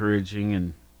bit encouraging,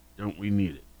 and don't we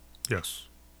need it? Yes,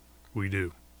 we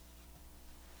do.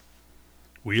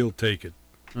 We'll take it.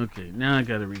 Okay, now I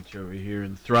gotta reach over here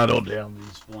and throttle down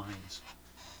these blinds.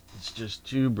 It's just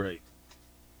too bright.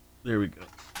 There we go.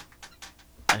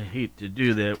 I hate to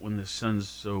do that when the sun's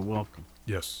so welcome.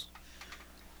 Yes.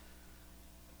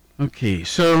 Okay,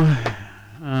 so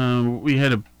we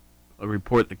had a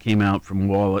report that came out from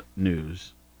Wallet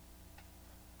News.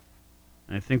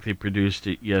 I think they produced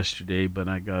it yesterday, but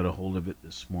I got a hold of it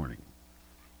this morning.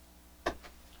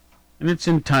 And it's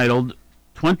entitled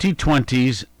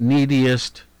 2020's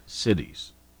Neediest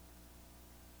Cities.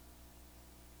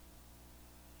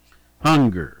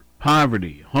 Hunger,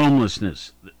 poverty,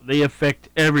 homelessness, they affect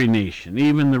every nation,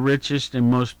 even the richest and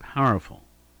most powerful.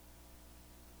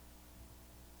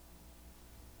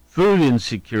 Food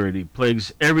insecurity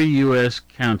plagues every U.S.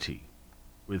 county,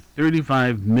 with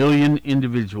 35 million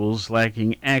individuals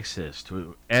lacking access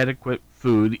to adequate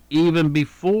food even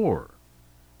before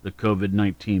the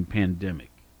COVID-19 pandemic.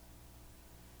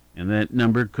 And that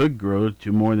number could grow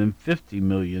to more than 50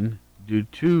 million due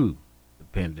to the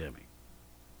pandemic.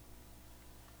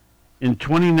 In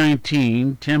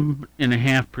 2019,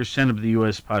 10.5% of the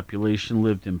U.S. population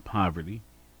lived in poverty.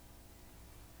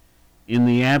 In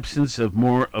the absence of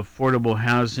more affordable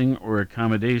housing or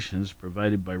accommodations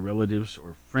provided by relatives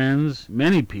or friends,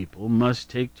 many people must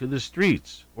take to the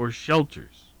streets or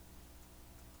shelters.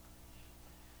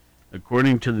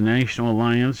 According to the National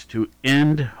Alliance to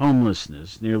End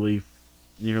Homelessness, nearly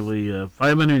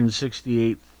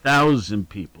 568,000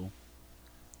 people,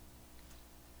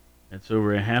 that's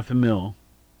over 500,000,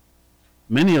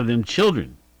 many of them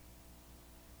children,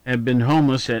 have been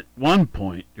homeless at one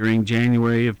point during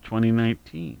January of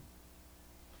 2019.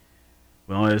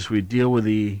 Well, as we deal with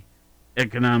the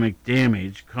economic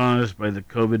damage caused by the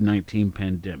COVID-19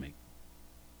 pandemic,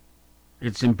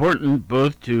 it's important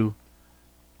both to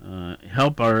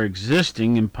help our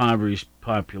existing impoverished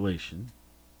population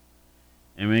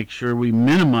and make sure we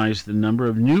minimize the number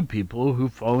of new people who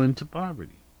fall into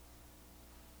poverty.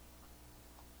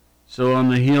 So on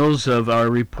the heels of our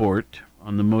report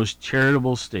on the most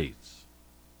charitable states,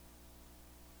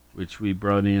 which we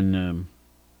brought in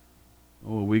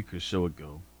a week or so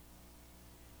ago,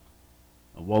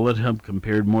 Wallet Hub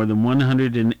compared more than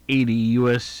 180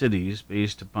 U.S. cities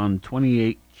based upon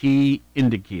 28 key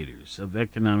indicators of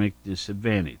economic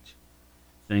disadvantage,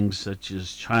 things such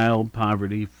as child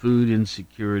poverty, food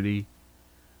insecurity,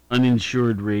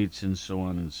 uninsured rates, and so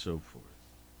on and so forth.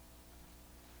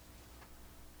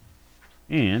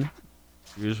 And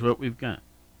here's what we've got.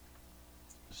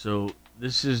 So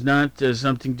this is not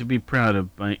something to be proud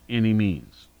of by any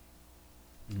means.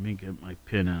 Let me get my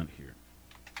pen out here.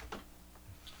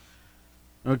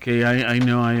 Okay, I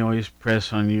know I always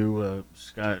press on you,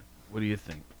 Scott. What do you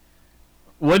think?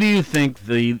 What do you think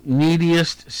the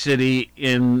neediest city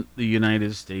in the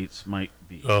United States might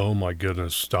be? Oh, my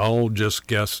goodness. I'll just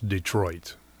guess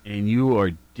Detroit. And you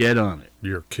are dead on it.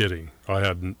 You're kidding. I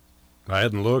hadn't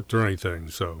looked or anything,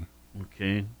 so.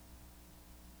 Okay.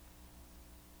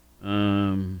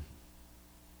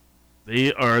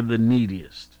 They are the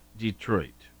neediest. Detroit.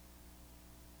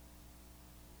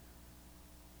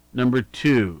 Number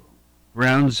 2,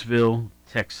 Brownsville,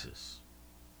 Texas.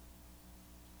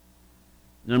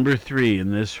 Number 3,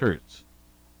 and this hurts,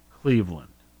 Cleveland.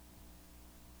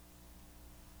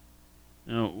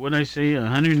 Now, what I say,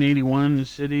 181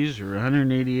 cities or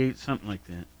 188, something like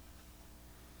that.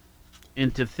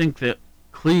 And to think that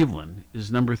Cleveland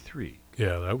is number 3.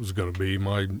 Yeah, that was going to be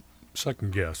my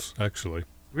second guess, actually.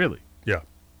 Really? Yeah.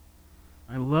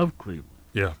 I love Cleveland.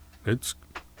 Yeah, it's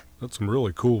got some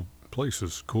really cool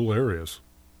places, cool areas.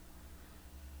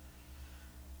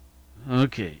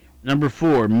 Okay. Number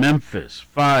 4, Memphis.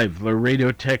 5,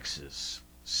 Laredo, Texas.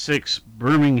 6,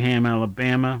 Birmingham,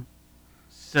 Alabama.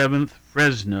 7th,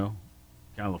 Fresno,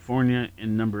 California.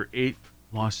 And number 8,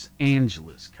 Los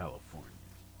Angeles, California.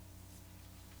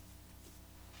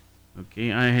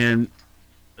 Okay, I had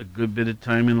a good bit of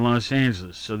time in Los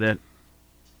Angeles, so that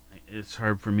it's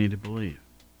hard for me to believe.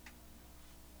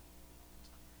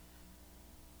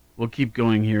 We'll keep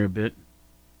going here a bit.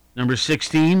 Number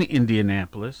 16,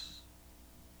 Indianapolis.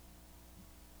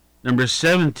 Number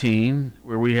 17,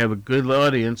 where we have a good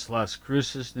audience, Las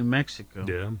Cruces, New Mexico.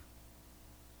 Yeah.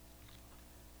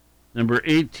 Number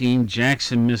 18,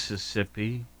 Jackson,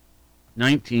 Mississippi.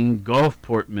 19,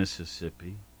 Gulfport,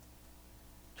 Mississippi.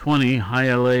 20,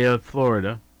 Hialeah,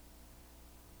 Florida.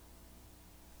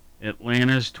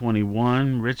 Atlanta's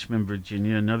 21, Richmond,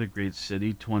 Virginia, another great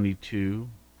city, 22.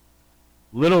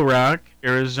 Little Rock,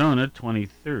 Arizona,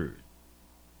 23rd.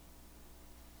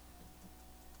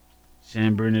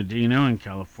 San Bernardino in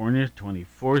California,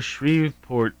 24th.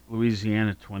 Shreveport,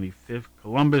 Louisiana, 25th.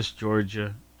 Columbus,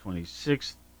 Georgia,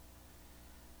 26th.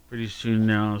 Pretty soon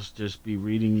now I'll just be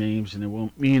reading names and it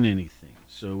won't mean anything.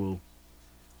 So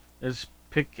let's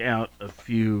pick out a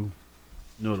few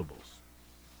notables.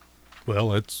 Well,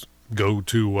 let's go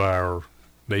to our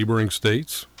neighboring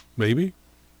states, maybe.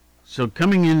 So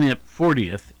coming in at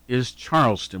 40th is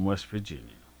Charleston, West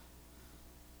Virginia.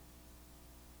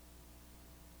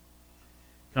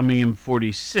 Coming in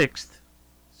 46th,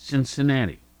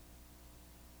 Cincinnati.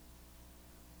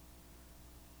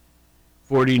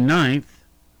 49th,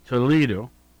 Toledo.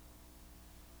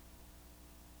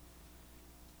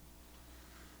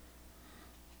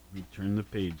 Let me turn the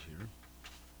page here.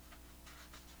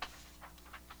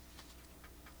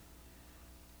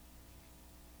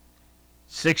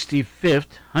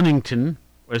 '65th, Huntington,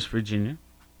 West Virginia.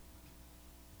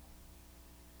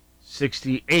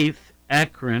 68th,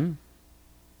 Akron.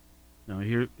 Now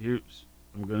here's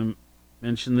I'm going to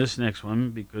mention this next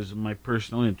one because of my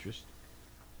personal interest.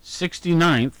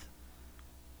 69th,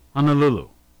 Honolulu.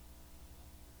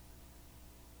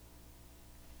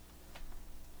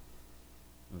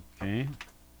 Okay.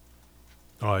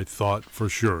 I thought for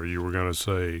sure you were going to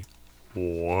say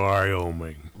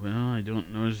Wyoming. Well, I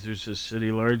don't know if there's a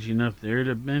city large enough there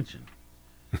to mention.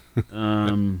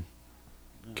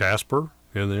 Casper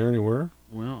in there anywhere?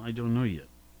 Well, I don't know yet.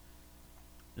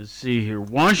 Let's see here.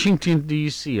 Washington,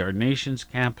 D.C., our nation's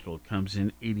capital, comes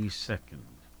in 82nd.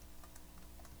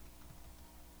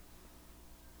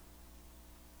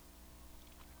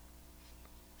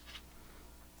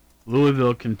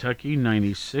 Louisville, Kentucky,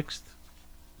 96th.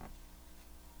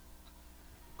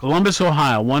 Columbus,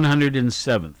 Ohio,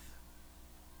 107th.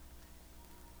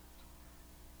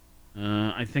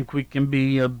 I think we can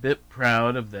be a bit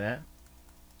proud of that.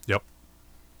 Yep.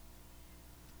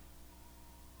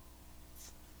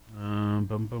 Bum,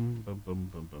 bum, bum, bum,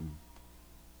 bum, bum.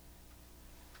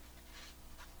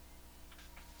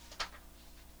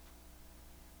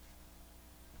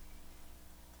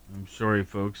 I'm sorry,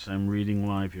 folks. I'm reading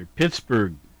live here.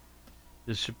 Pittsburgh.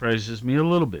 This surprises me a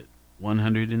little bit.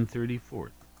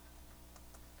 134th.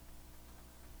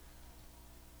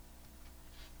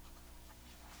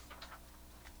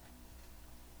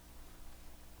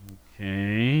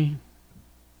 Okay.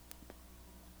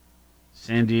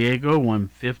 San Diego,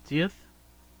 150th.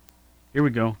 Here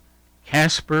we go.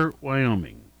 Casper,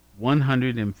 Wyoming,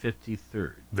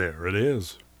 153rd. There it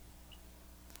is.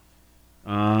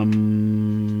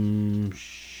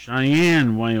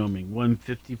 Cheyenne, Wyoming,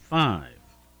 155.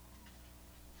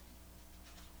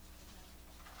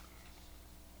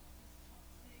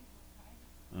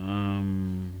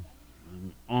 I'm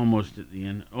almost at the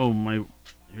end. Oh,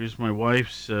 here's my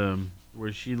wife's,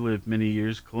 where she lived many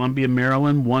years. Columbia,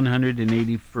 Maryland,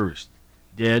 181st.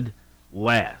 Dead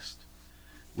last.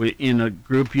 In a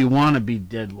group you want to be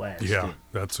dead last. Yeah,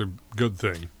 that's a good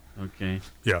thing. Okay.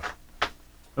 Yeah.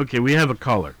 Okay, we have a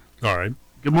caller. All right.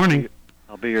 Good morning.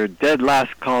 I'll be your dead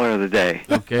last caller of the day.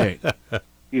 Okay.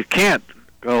 You can't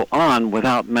go on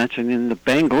without mentioning the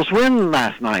Bengals win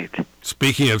last night.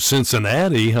 Speaking of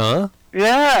Cincinnati, huh?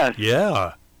 Yes.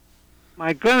 Yeah.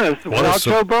 My goodness. What a Without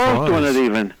Joe Burrow doing surprise. it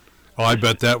even. Oh, I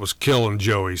bet that was killing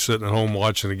Joey, sitting at home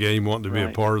watching the game, wanting to be a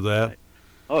Right. part of that.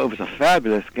 Oh, it was a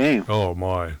fabulous game. Oh,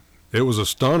 my. It was a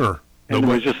stunner. And it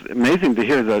was just amazing to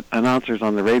hear the announcers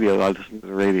on the radio. I listened to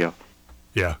the radio.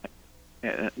 Yeah.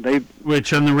 They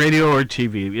Which, on the radio or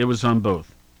TV? It was on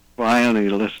both. Well, I only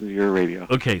listen to your radio.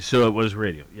 Okay, so it was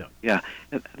radio, yeah. Yeah,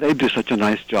 they do such a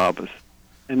nice job.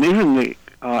 And even the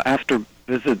after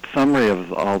visit summary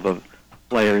of all the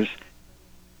players,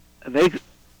 they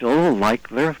still like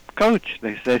their coach.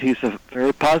 They said he's a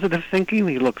very positive thinking.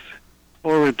 He looks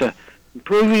forward to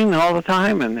improving all the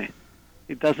time, and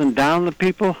he doesn't down the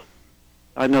people.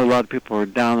 I know a lot of people are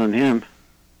down on him.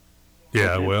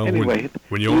 Yeah, well, anyway,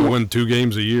 when you only win 2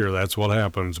 games a year, that's what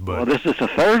happens. But well, this is the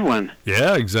third one.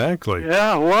 yeah, exactly.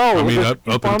 Yeah, whoa. I mean, let's up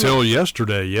keep on until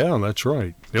yesterday, yeah, that's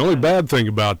right. The only bad thing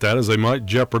about that is they might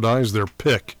jeopardize their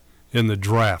pick in the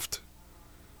draft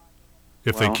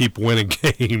if they Well- keep winning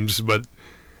games. But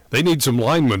they need some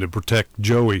linemen to protect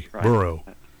Joey Right. Burrow.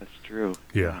 That's true.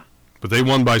 Yeah. But they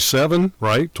won by 7,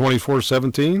 right?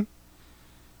 24-17?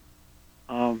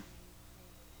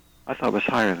 I thought it was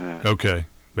higher than that. Okay.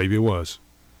 Maybe it was.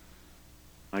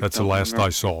 That's the don't last remember. I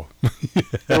saw.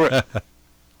 They were-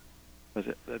 was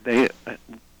it, they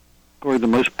scored the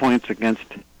most points against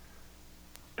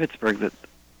Pittsburgh that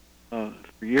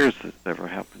for years that's ever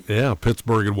happened. Yeah,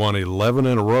 Pittsburgh had won 11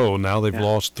 in a row. Now they've Yeah.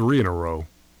 lost 3 in a row.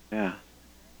 Yeah.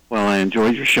 Well, I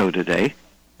enjoyed your show today.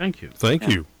 Thank you. Thank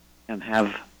you. And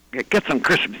get some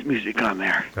Christmas music on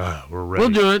there. We're ready. We'll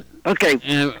do it. Okay.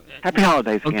 Happy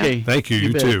holidays again. Okay. Thank you.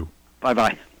 You bet. too.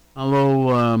 Bye-bye.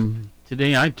 Although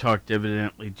today I talked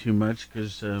evidently too much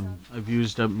because I've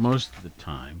used up most of the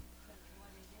time.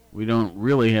 We don't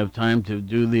really have time to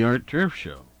do the Art Turf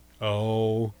show.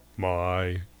 Oh,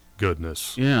 my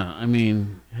goodness. Yeah, I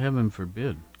mean, heaven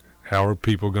forbid. How are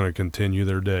people going to continue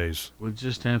their days? We'll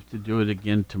just have to do it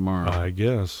again tomorrow. I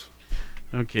guess.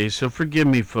 Okay, so forgive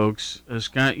me, folks.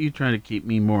 Scott, you try to keep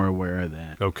me more aware of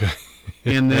that. Okay.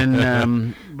 And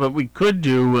then, but we could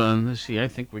do, let's see, I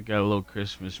think we got a little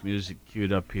Christmas music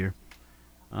queued up here.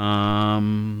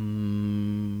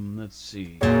 Let's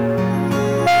see.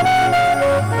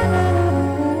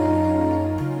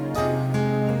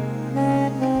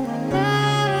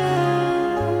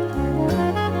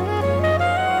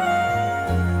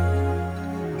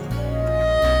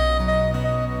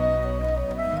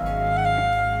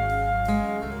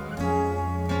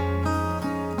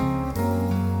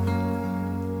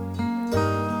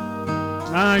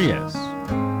 Ah, yes.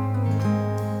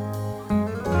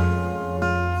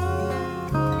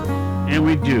 And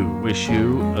we do wish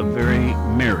you a very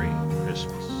Merry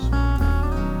Christmas.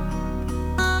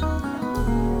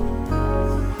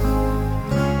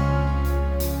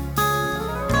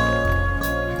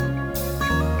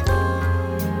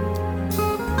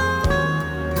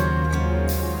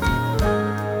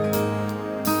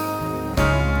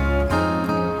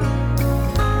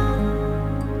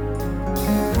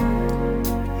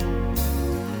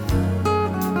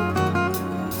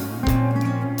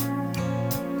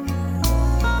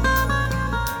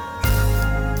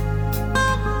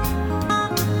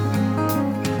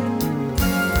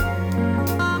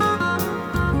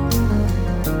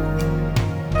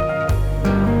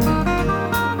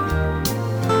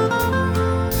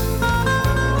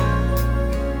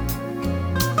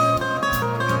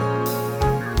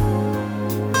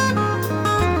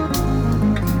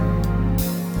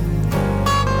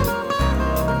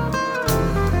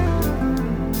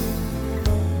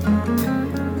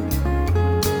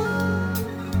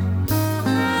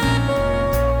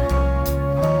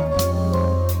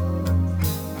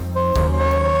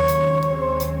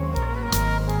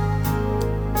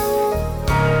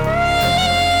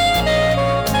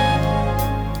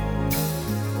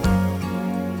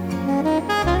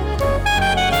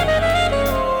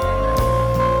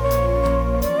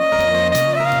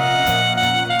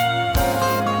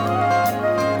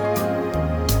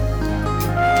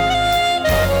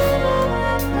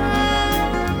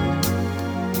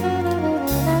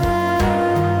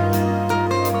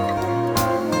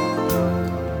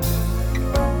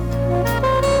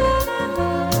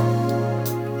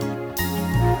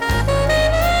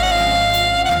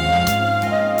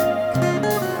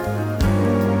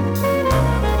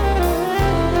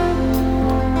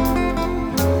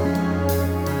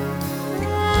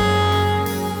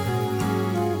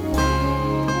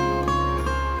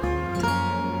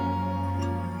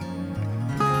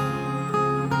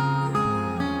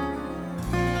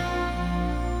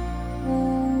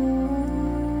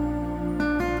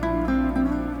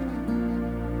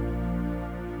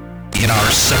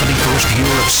 first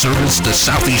year of service to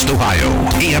Southeast Ohio.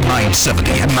 AM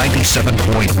 970 and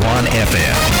 97.1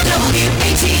 FM.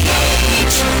 WATH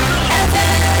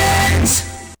Athens.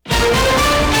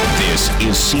 This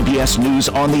is CBS News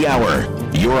on the Hour,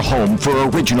 your home for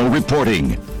original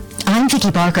reporting. I'm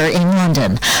Vicki Barker in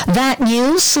London. That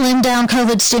new slimmed-down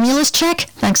COVID stimulus check?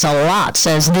 Thanks a lot,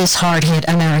 says this hard-hit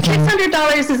American.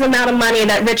 $600 is the amount of money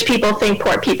that rich people think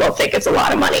poor people think is a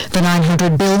lot of money. The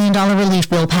 $900 billion relief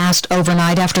bill passed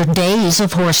overnight after days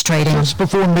of horse trading. Just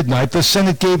before midnight, the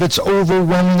Senate gave its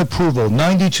overwhelming approval,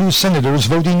 92 senators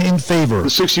voting in favor. The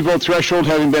 60-vote threshold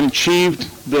having been achieved,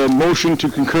 the motion to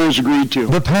concur is agreed to.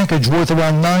 The package, worth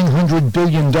around $900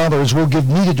 billion, will give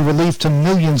needed relief to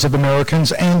millions of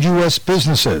Americans and U.S.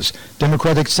 businesses.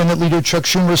 Democratic Senate Leader Chuck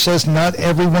Schumer says not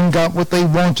everyone got what they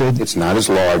wanted. It's not as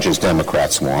large as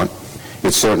Democrats want.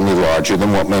 It's certainly larger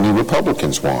than what many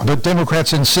Republicans want. But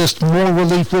Democrats insist more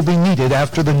relief will be needed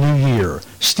after the new year.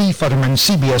 Steve Futterman,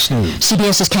 CBS News.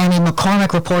 CBS's Candy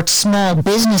McCormick reports small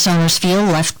business owners feel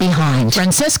left behind.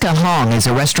 Francesca Hong is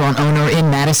a restaurant owner in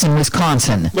Madison,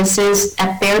 Wisconsin. This is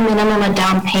at bare minimum a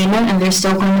down payment, and there's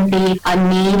still going to be a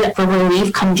need for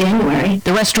relief come January.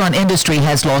 The restaurant industry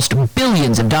has lost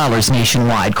billions of dollars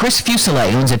nationwide. Chris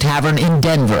Fuselier owns a tavern in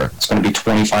Denver. It's going to be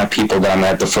 25 people that I'm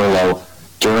at the furlough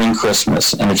during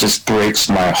Christmas, and it just breaks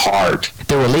my heart.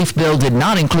 The relief bill did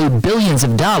not include billions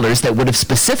of dollars that would have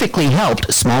specifically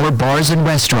helped smaller bars and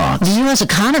restaurants. The U.S.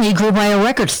 economy grew by a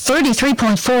record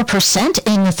 33.4%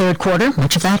 in the third quarter,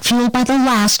 much of that fueled by the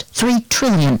last $3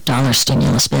 trillion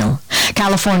stimulus bill.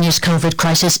 California's COVID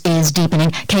crisis is deepening.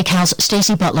 KCAL's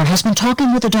Stacey Butler has been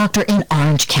talking with a doctor in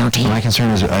Orange County. My concern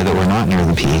is that we're not near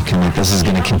the peak and that this is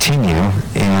going to continue,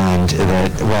 and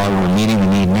that while we're meeting the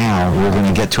need now, we're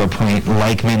going to get to a point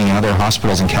like many other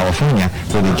hospitals in California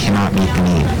where they cannot meet the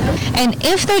need. And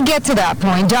if they get to that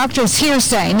point, doctors here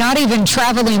say not even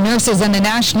traveling nurses and the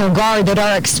National Guard that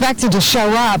are expected to show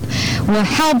up will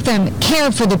help them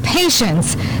care for the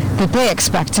patients that they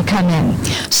expect to come in.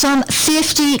 Some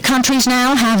 50 countries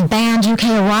now have banned UK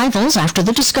arrivals after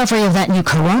the discovery of that new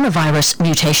coronavirus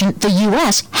mutation. The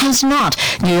U.S. has not.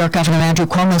 New York Governor Andrew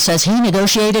Cuomo says he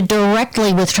negotiated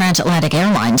directly with transatlantic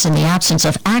airlines in the absence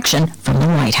of action from the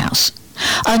White House.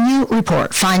 A new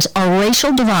report finds a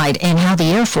racial divide in how the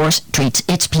Air Force treats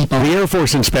its people. The Air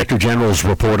Force Inspector General's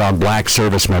report on black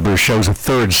service members shows a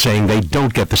third saying they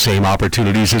don't get the same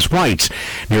opportunities as whites.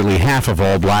 Nearly half of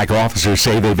all black officers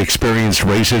say they've experienced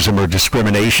racism or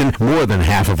discrimination. More than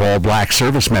half of all black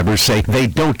service members say they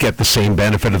don't get the same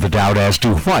benefit of the doubt as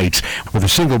do whites, with a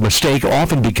single mistake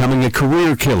often becoming a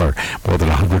career killer. More than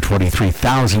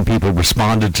 123,000 people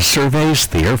responded to surveys.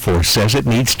 The Air Force says it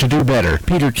needs to do better.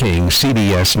 Peter King,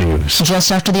 CBS News.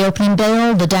 Just after the opening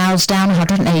bell, the Dow's down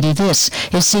 180. This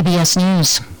is CBS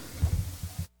News.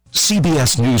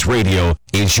 CBS News Radio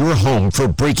is your home for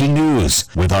breaking news.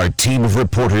 With our team of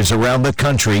reporters around the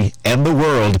country and the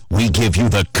world, we give you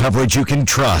the coverage you can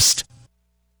trust.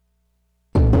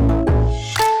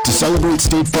 To celebrate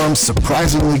State Farm's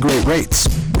surprisingly great rates,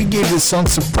 we gave this song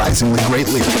surprisingly great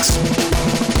lyrics.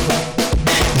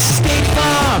 State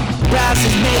Farm,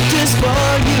 prices made just for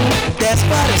you. That's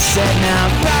what I said now.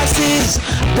 Prices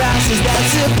that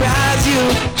surprise you.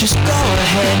 Just go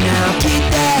ahead now, keep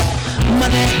that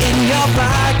money in your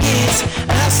pockets.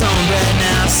 Have some bread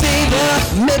now, save up.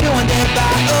 Maybe one day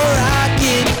buy a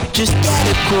rocket. Just get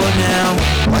it cool now.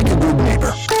 Like a good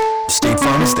neighbor, State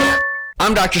Farm is there.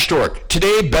 I'm Dr. Stork.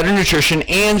 Today, better nutrition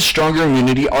and stronger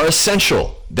immunity are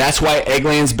essential. That's why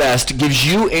Eggland's Best gives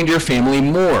you and your family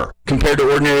more. Compared to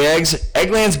ordinary eggs,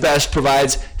 Eggland's Best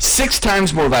provides 6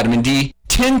 times more vitamin D,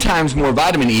 10 times more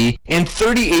vitamin E, and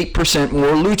 38%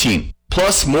 more lutein,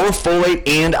 plus more folate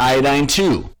and iodine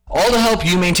too. All to help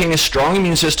you maintain a strong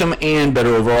immune system and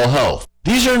better overall health.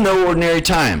 These are no ordinary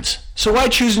times, so why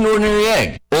choose an ordinary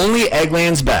egg? Only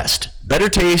Eggland's Best. Better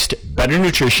taste, better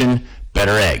nutrition,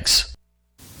 better eggs.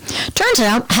 Turns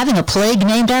out having a plague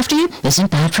named after you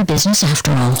isn't bad for business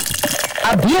after all.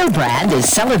 A beer brand is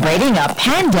celebrating a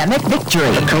pandemic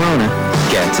victory. The Corona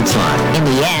gets its line. In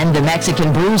the end, the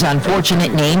Mexican Brew's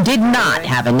unfortunate name did not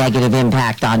have a negative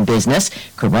impact on business.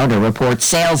 Corona reports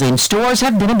sales in stores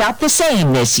have been about the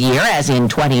same this year as in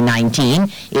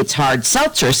 2019. Its hard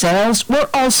seltzer sales were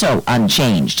also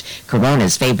unchanged.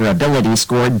 Corona's favorability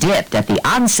score dipped at the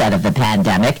onset of the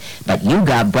pandemic, but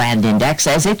YouGov brand index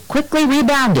says it quickly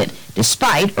rebounded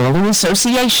despite early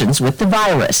associations with the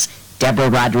virus.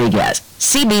 Deborah Rodriguez,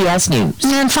 CBS News.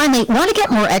 And finally, want to get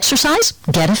more exercise?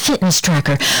 Get a fitness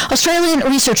tracker. Australian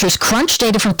researchers crunched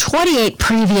data from 28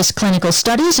 previous clinical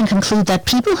studies and conclude that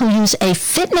people who use a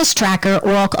fitness tracker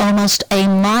walk almost a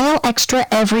mile extra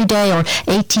every day, or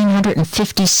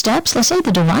 1,850 steps. They say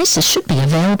the devices should be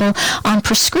available on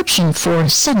prescription for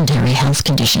sedentary health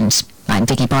conditions. I'm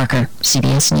Vicki Barker,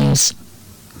 CBS News.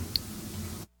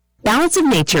 Balance of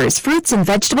Nature is fruits and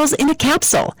vegetables in a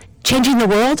capsule, changing the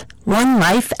world one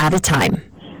life at a time.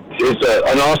 It's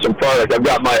an awesome product. I've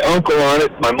got my uncle on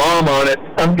it, my mom on it.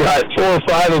 I've got 4 or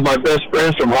 5 of my best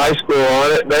friends from high school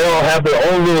on it. They all have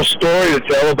their own little story to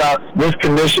tell about this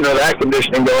condition or that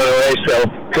condition going away. So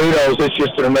kudos, it's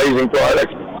just an amazing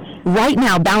product. Right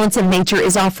now, Balance of Nature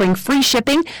is offering free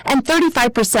shipping and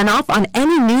 35% off on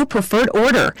any new preferred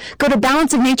order. Go to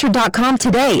balanceofnature.com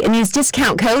today and use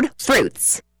discount code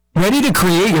FRUITS. Ready to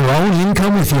create your own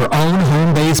income with your own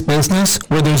home-based business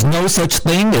where there's no such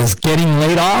thing as getting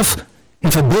laid off?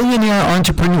 If a billionaire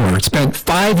entrepreneur spent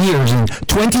 5 years and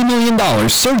 $20 million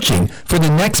searching for the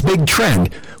next big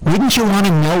trend, wouldn't you want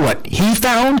to know what he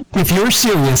found? If you're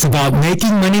serious about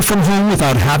making money from home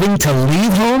without having to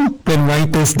leave home, then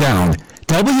write this down.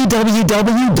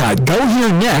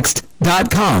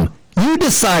 www.goherenext.com. You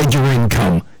decide your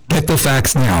income. Get the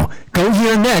facts now.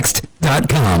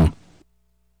 Goherenext.com.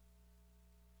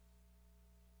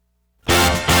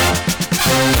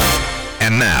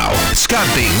 And now, Scott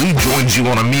Daly joins you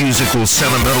on a musical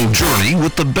sentimental journey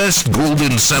with the best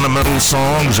golden sentimental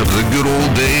songs of the good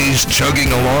old days,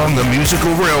 chugging along the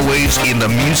musical railways into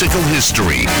musical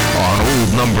history on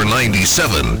Old Number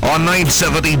 97 on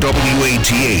 970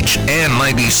 WATH and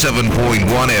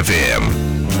 97.1 FM.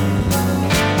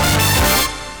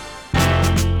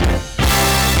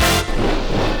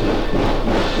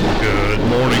 Good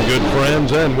morning, good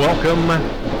friends, and welcome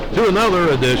to another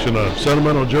edition of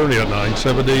Sentimental Journey at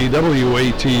 970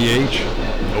 WATH.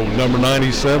 Old Number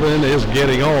 97 is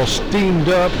getting all steamed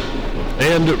up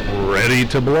and ready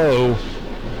to blow.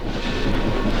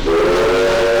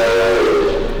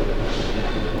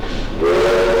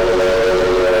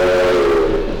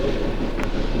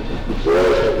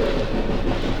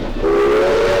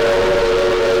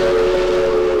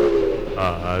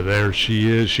 There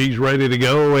she is. She's ready to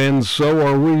go, and so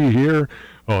are we here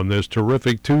on this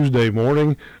terrific Tuesday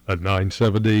morning at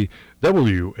 970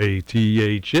 WATH.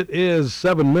 It is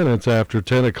 7 minutes after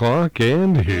 10 o'clock,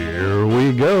 and here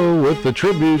we go with the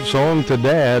tribute song to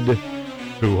Dad,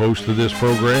 who hosted this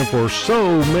program for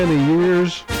so many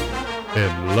years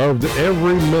and loved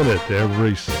every minute,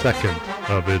 every second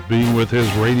of it being with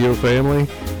his radio family.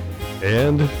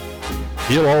 And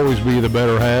he'll always be the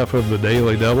better half of the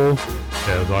Daily Double,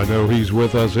 as I know he's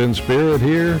with us in spirit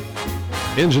here,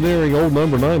 engineering Old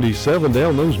Number 97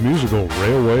 down those musical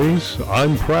railways.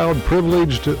 I'm proud,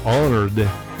 privileged, honored,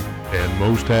 and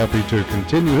most happy to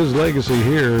continue his legacy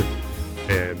here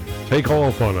and take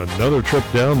off on another trip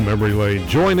down memory lane.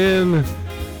 Join in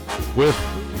with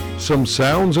some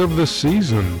sounds of the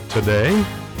season today,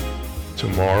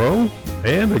 tomorrow,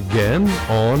 and again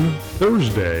on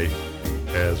Thursday,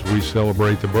 as we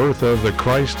celebrate the birth of the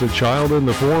Christ child in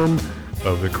the form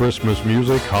of the Christmas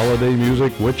music, holiday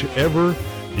music, whichever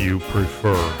you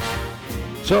prefer.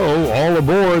 So, all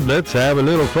aboard, let's have a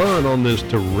little fun on this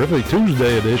terrific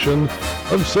Tuesday edition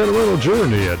of Sentimental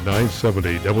Journey at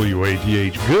 970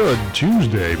 WATH. Good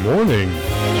Tuesday morning.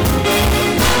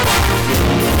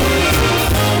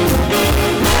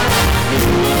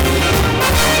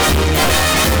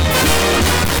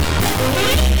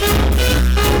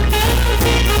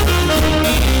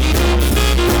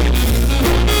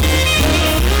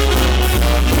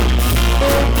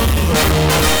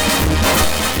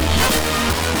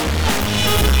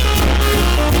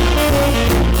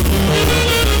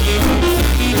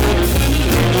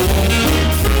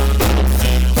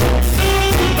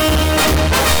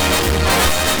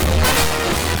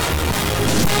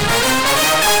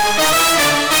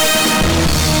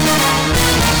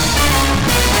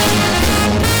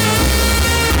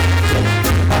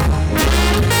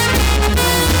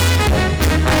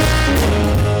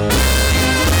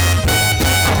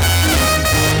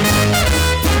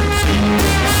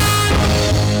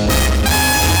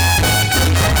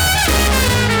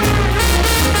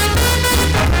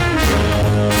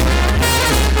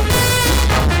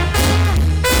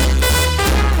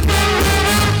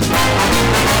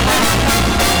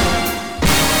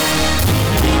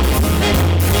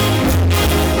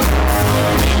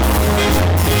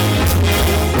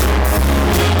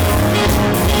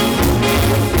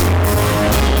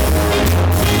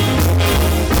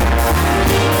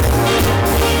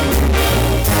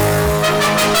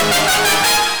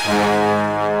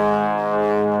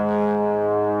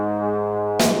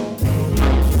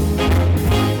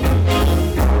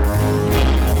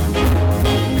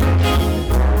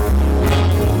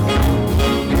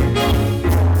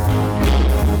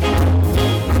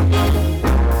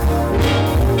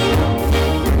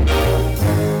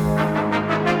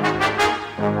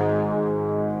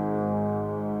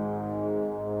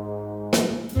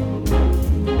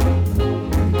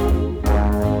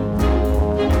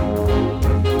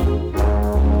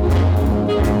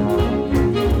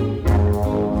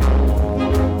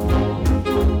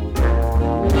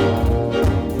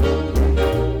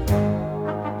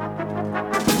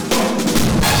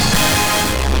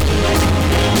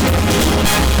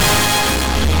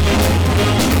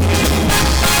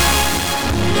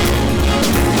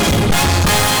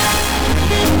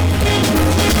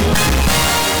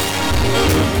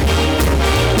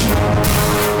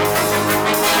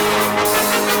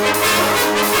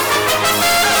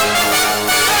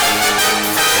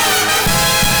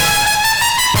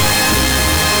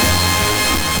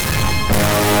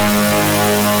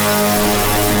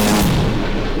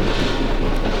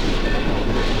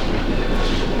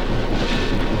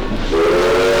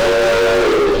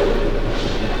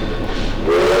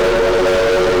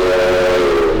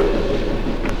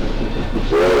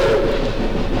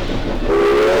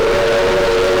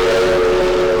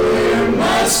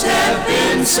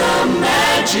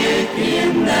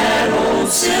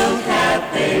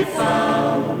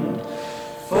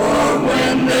 For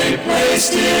when they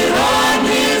placed it on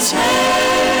his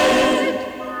head,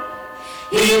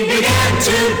 he began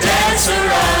to dance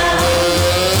around.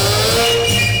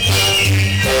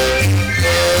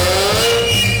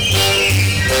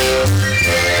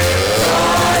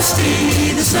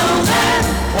 Frosty the Snowman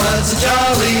was a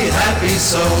jolly, happy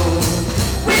soul,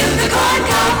 with a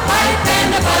corncob pipe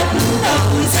and a button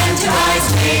nose and 2 eyes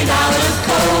made out of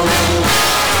coal.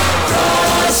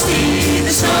 Frosty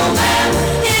the Snowman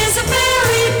is a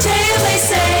fairy tale, they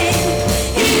say.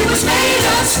 He was made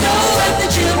of snow and the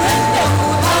children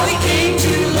know how he came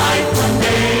to life one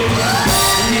day.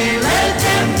 He led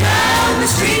them down the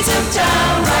streets of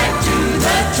town right to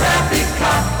the traffic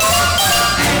cop,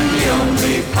 and he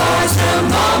only paused a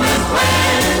moment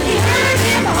when he heard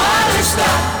him holler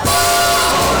stop.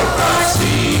 For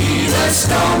Frosty the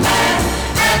Snowman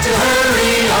had to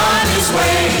hurry on his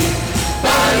way,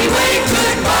 but he waved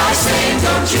goodbye saying,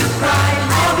 don't you cry,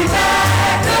 I'll be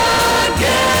back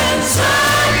again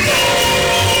someday.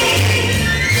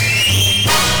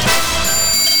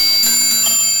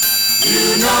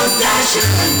 You know Dasher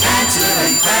and Dancer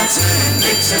and Prancer and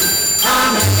Vixen,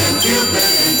 Comet and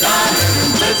Cupid and Donner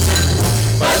and Blitzen.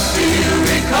 But do you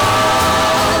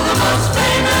recall the most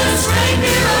famous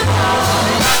reindeer of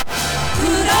all?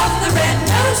 Rudolph the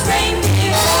red-nosed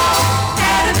reindeer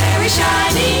had a very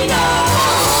shiny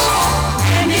nose,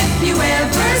 and if you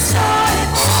ever saw it,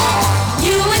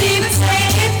 you would even say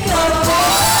it glowed.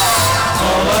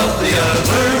 All of the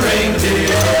other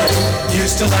reindeer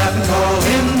used to laugh and call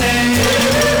him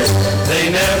names. They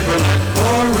never let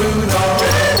poor Rudolph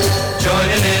join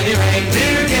in any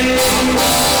reindeer game.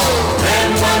 Then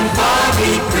one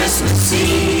foggy Christmas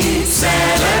Eve,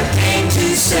 Santa came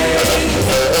to say,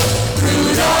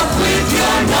 Rudolph, with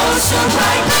your nose so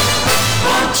bright,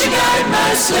 won't you guide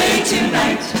my sleigh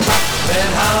tonight? Then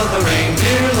how the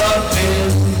reindeer loved him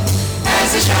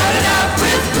as they shouted out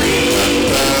with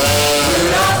glee,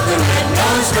 Rudolph the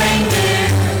red-nosed reindeer,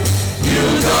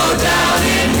 you'll go down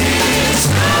in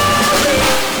history.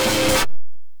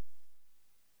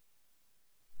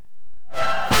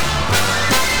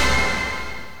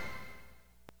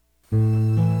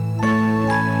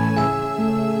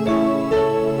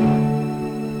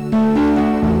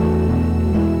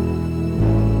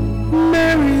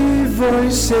 Merry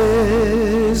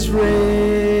voices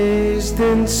raised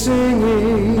in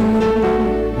singing,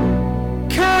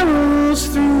 carols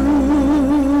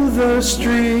through the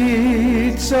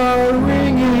streets are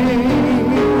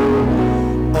ringing,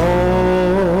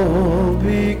 all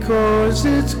because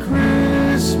it's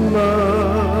Christmas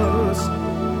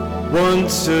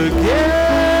once again.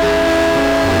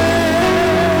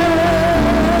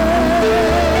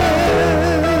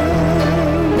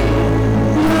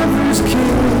 Lovers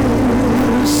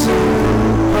kiss in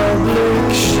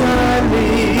public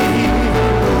shyly,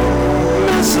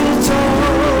 mistletoe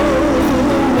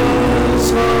was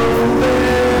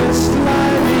harvest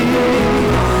lightly,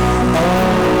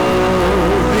 all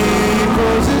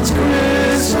because it's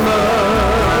Christmas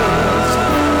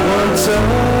once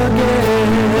again.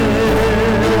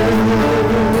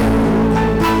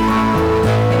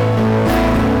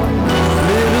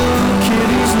 Little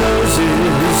kitty's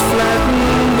noses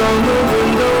flattened on the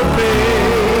window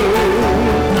pane,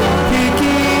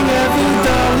 peeking at the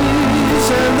dollies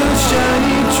and the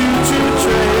shiny choo-choo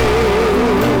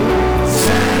train.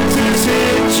 Santa's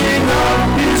hitching up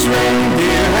his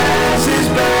reindeer, has his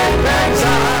backpack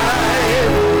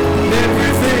tied, and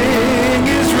everything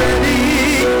is ready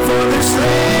for the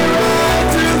sleigh ride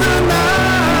through the night.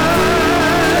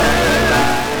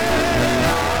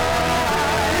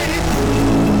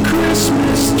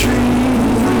 Christmas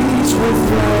trees with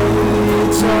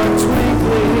lights are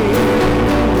twinkling,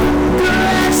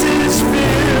 glasses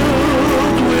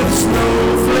filled with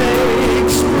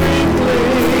snowflakes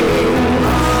sprinkling,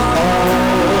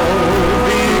 all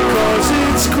because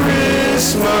it's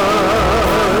Christmas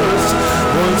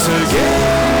once again.